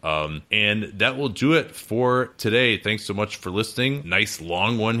this week. And that will do it for today. Thanks so much for listening. Nice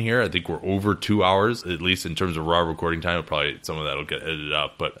long one here. I think we're over 2 hours, at least in terms of raw recording time. Probably some of that will get edited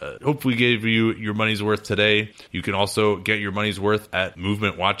out, but hopefully gave you your money's worth today. You can also get your money's worth at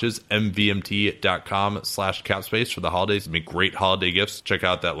Movement Watches, mvmt.com/capspace for the holidays. Make great holiday gifts. Check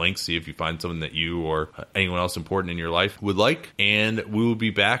out that link. See if you find something that you or anyone else important in your life would like. And we will be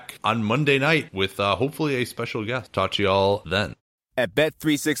back on Monday night with hopefully a special guest. Talk to you all then. At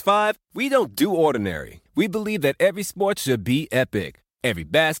Bet365, we don't do ordinary. We believe that every sport should be epic. Every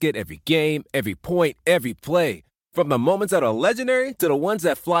basket, every game, every point, every play. From the moments that are legendary to the ones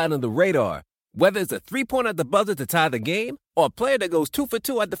that fly under the radar. Whether it's a three-pointer at the buzzer to tie the game or a player that goes 2 for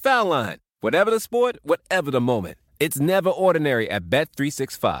 2 at the foul line. Whatever the sport, whatever the moment. It's never ordinary at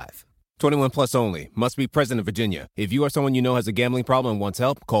Bet365. 21 plus only. Must be present in Virginia. If you or someone you know has a gambling problem and wants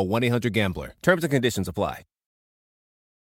help, call 1-800-GAMBLER. Terms and conditions apply.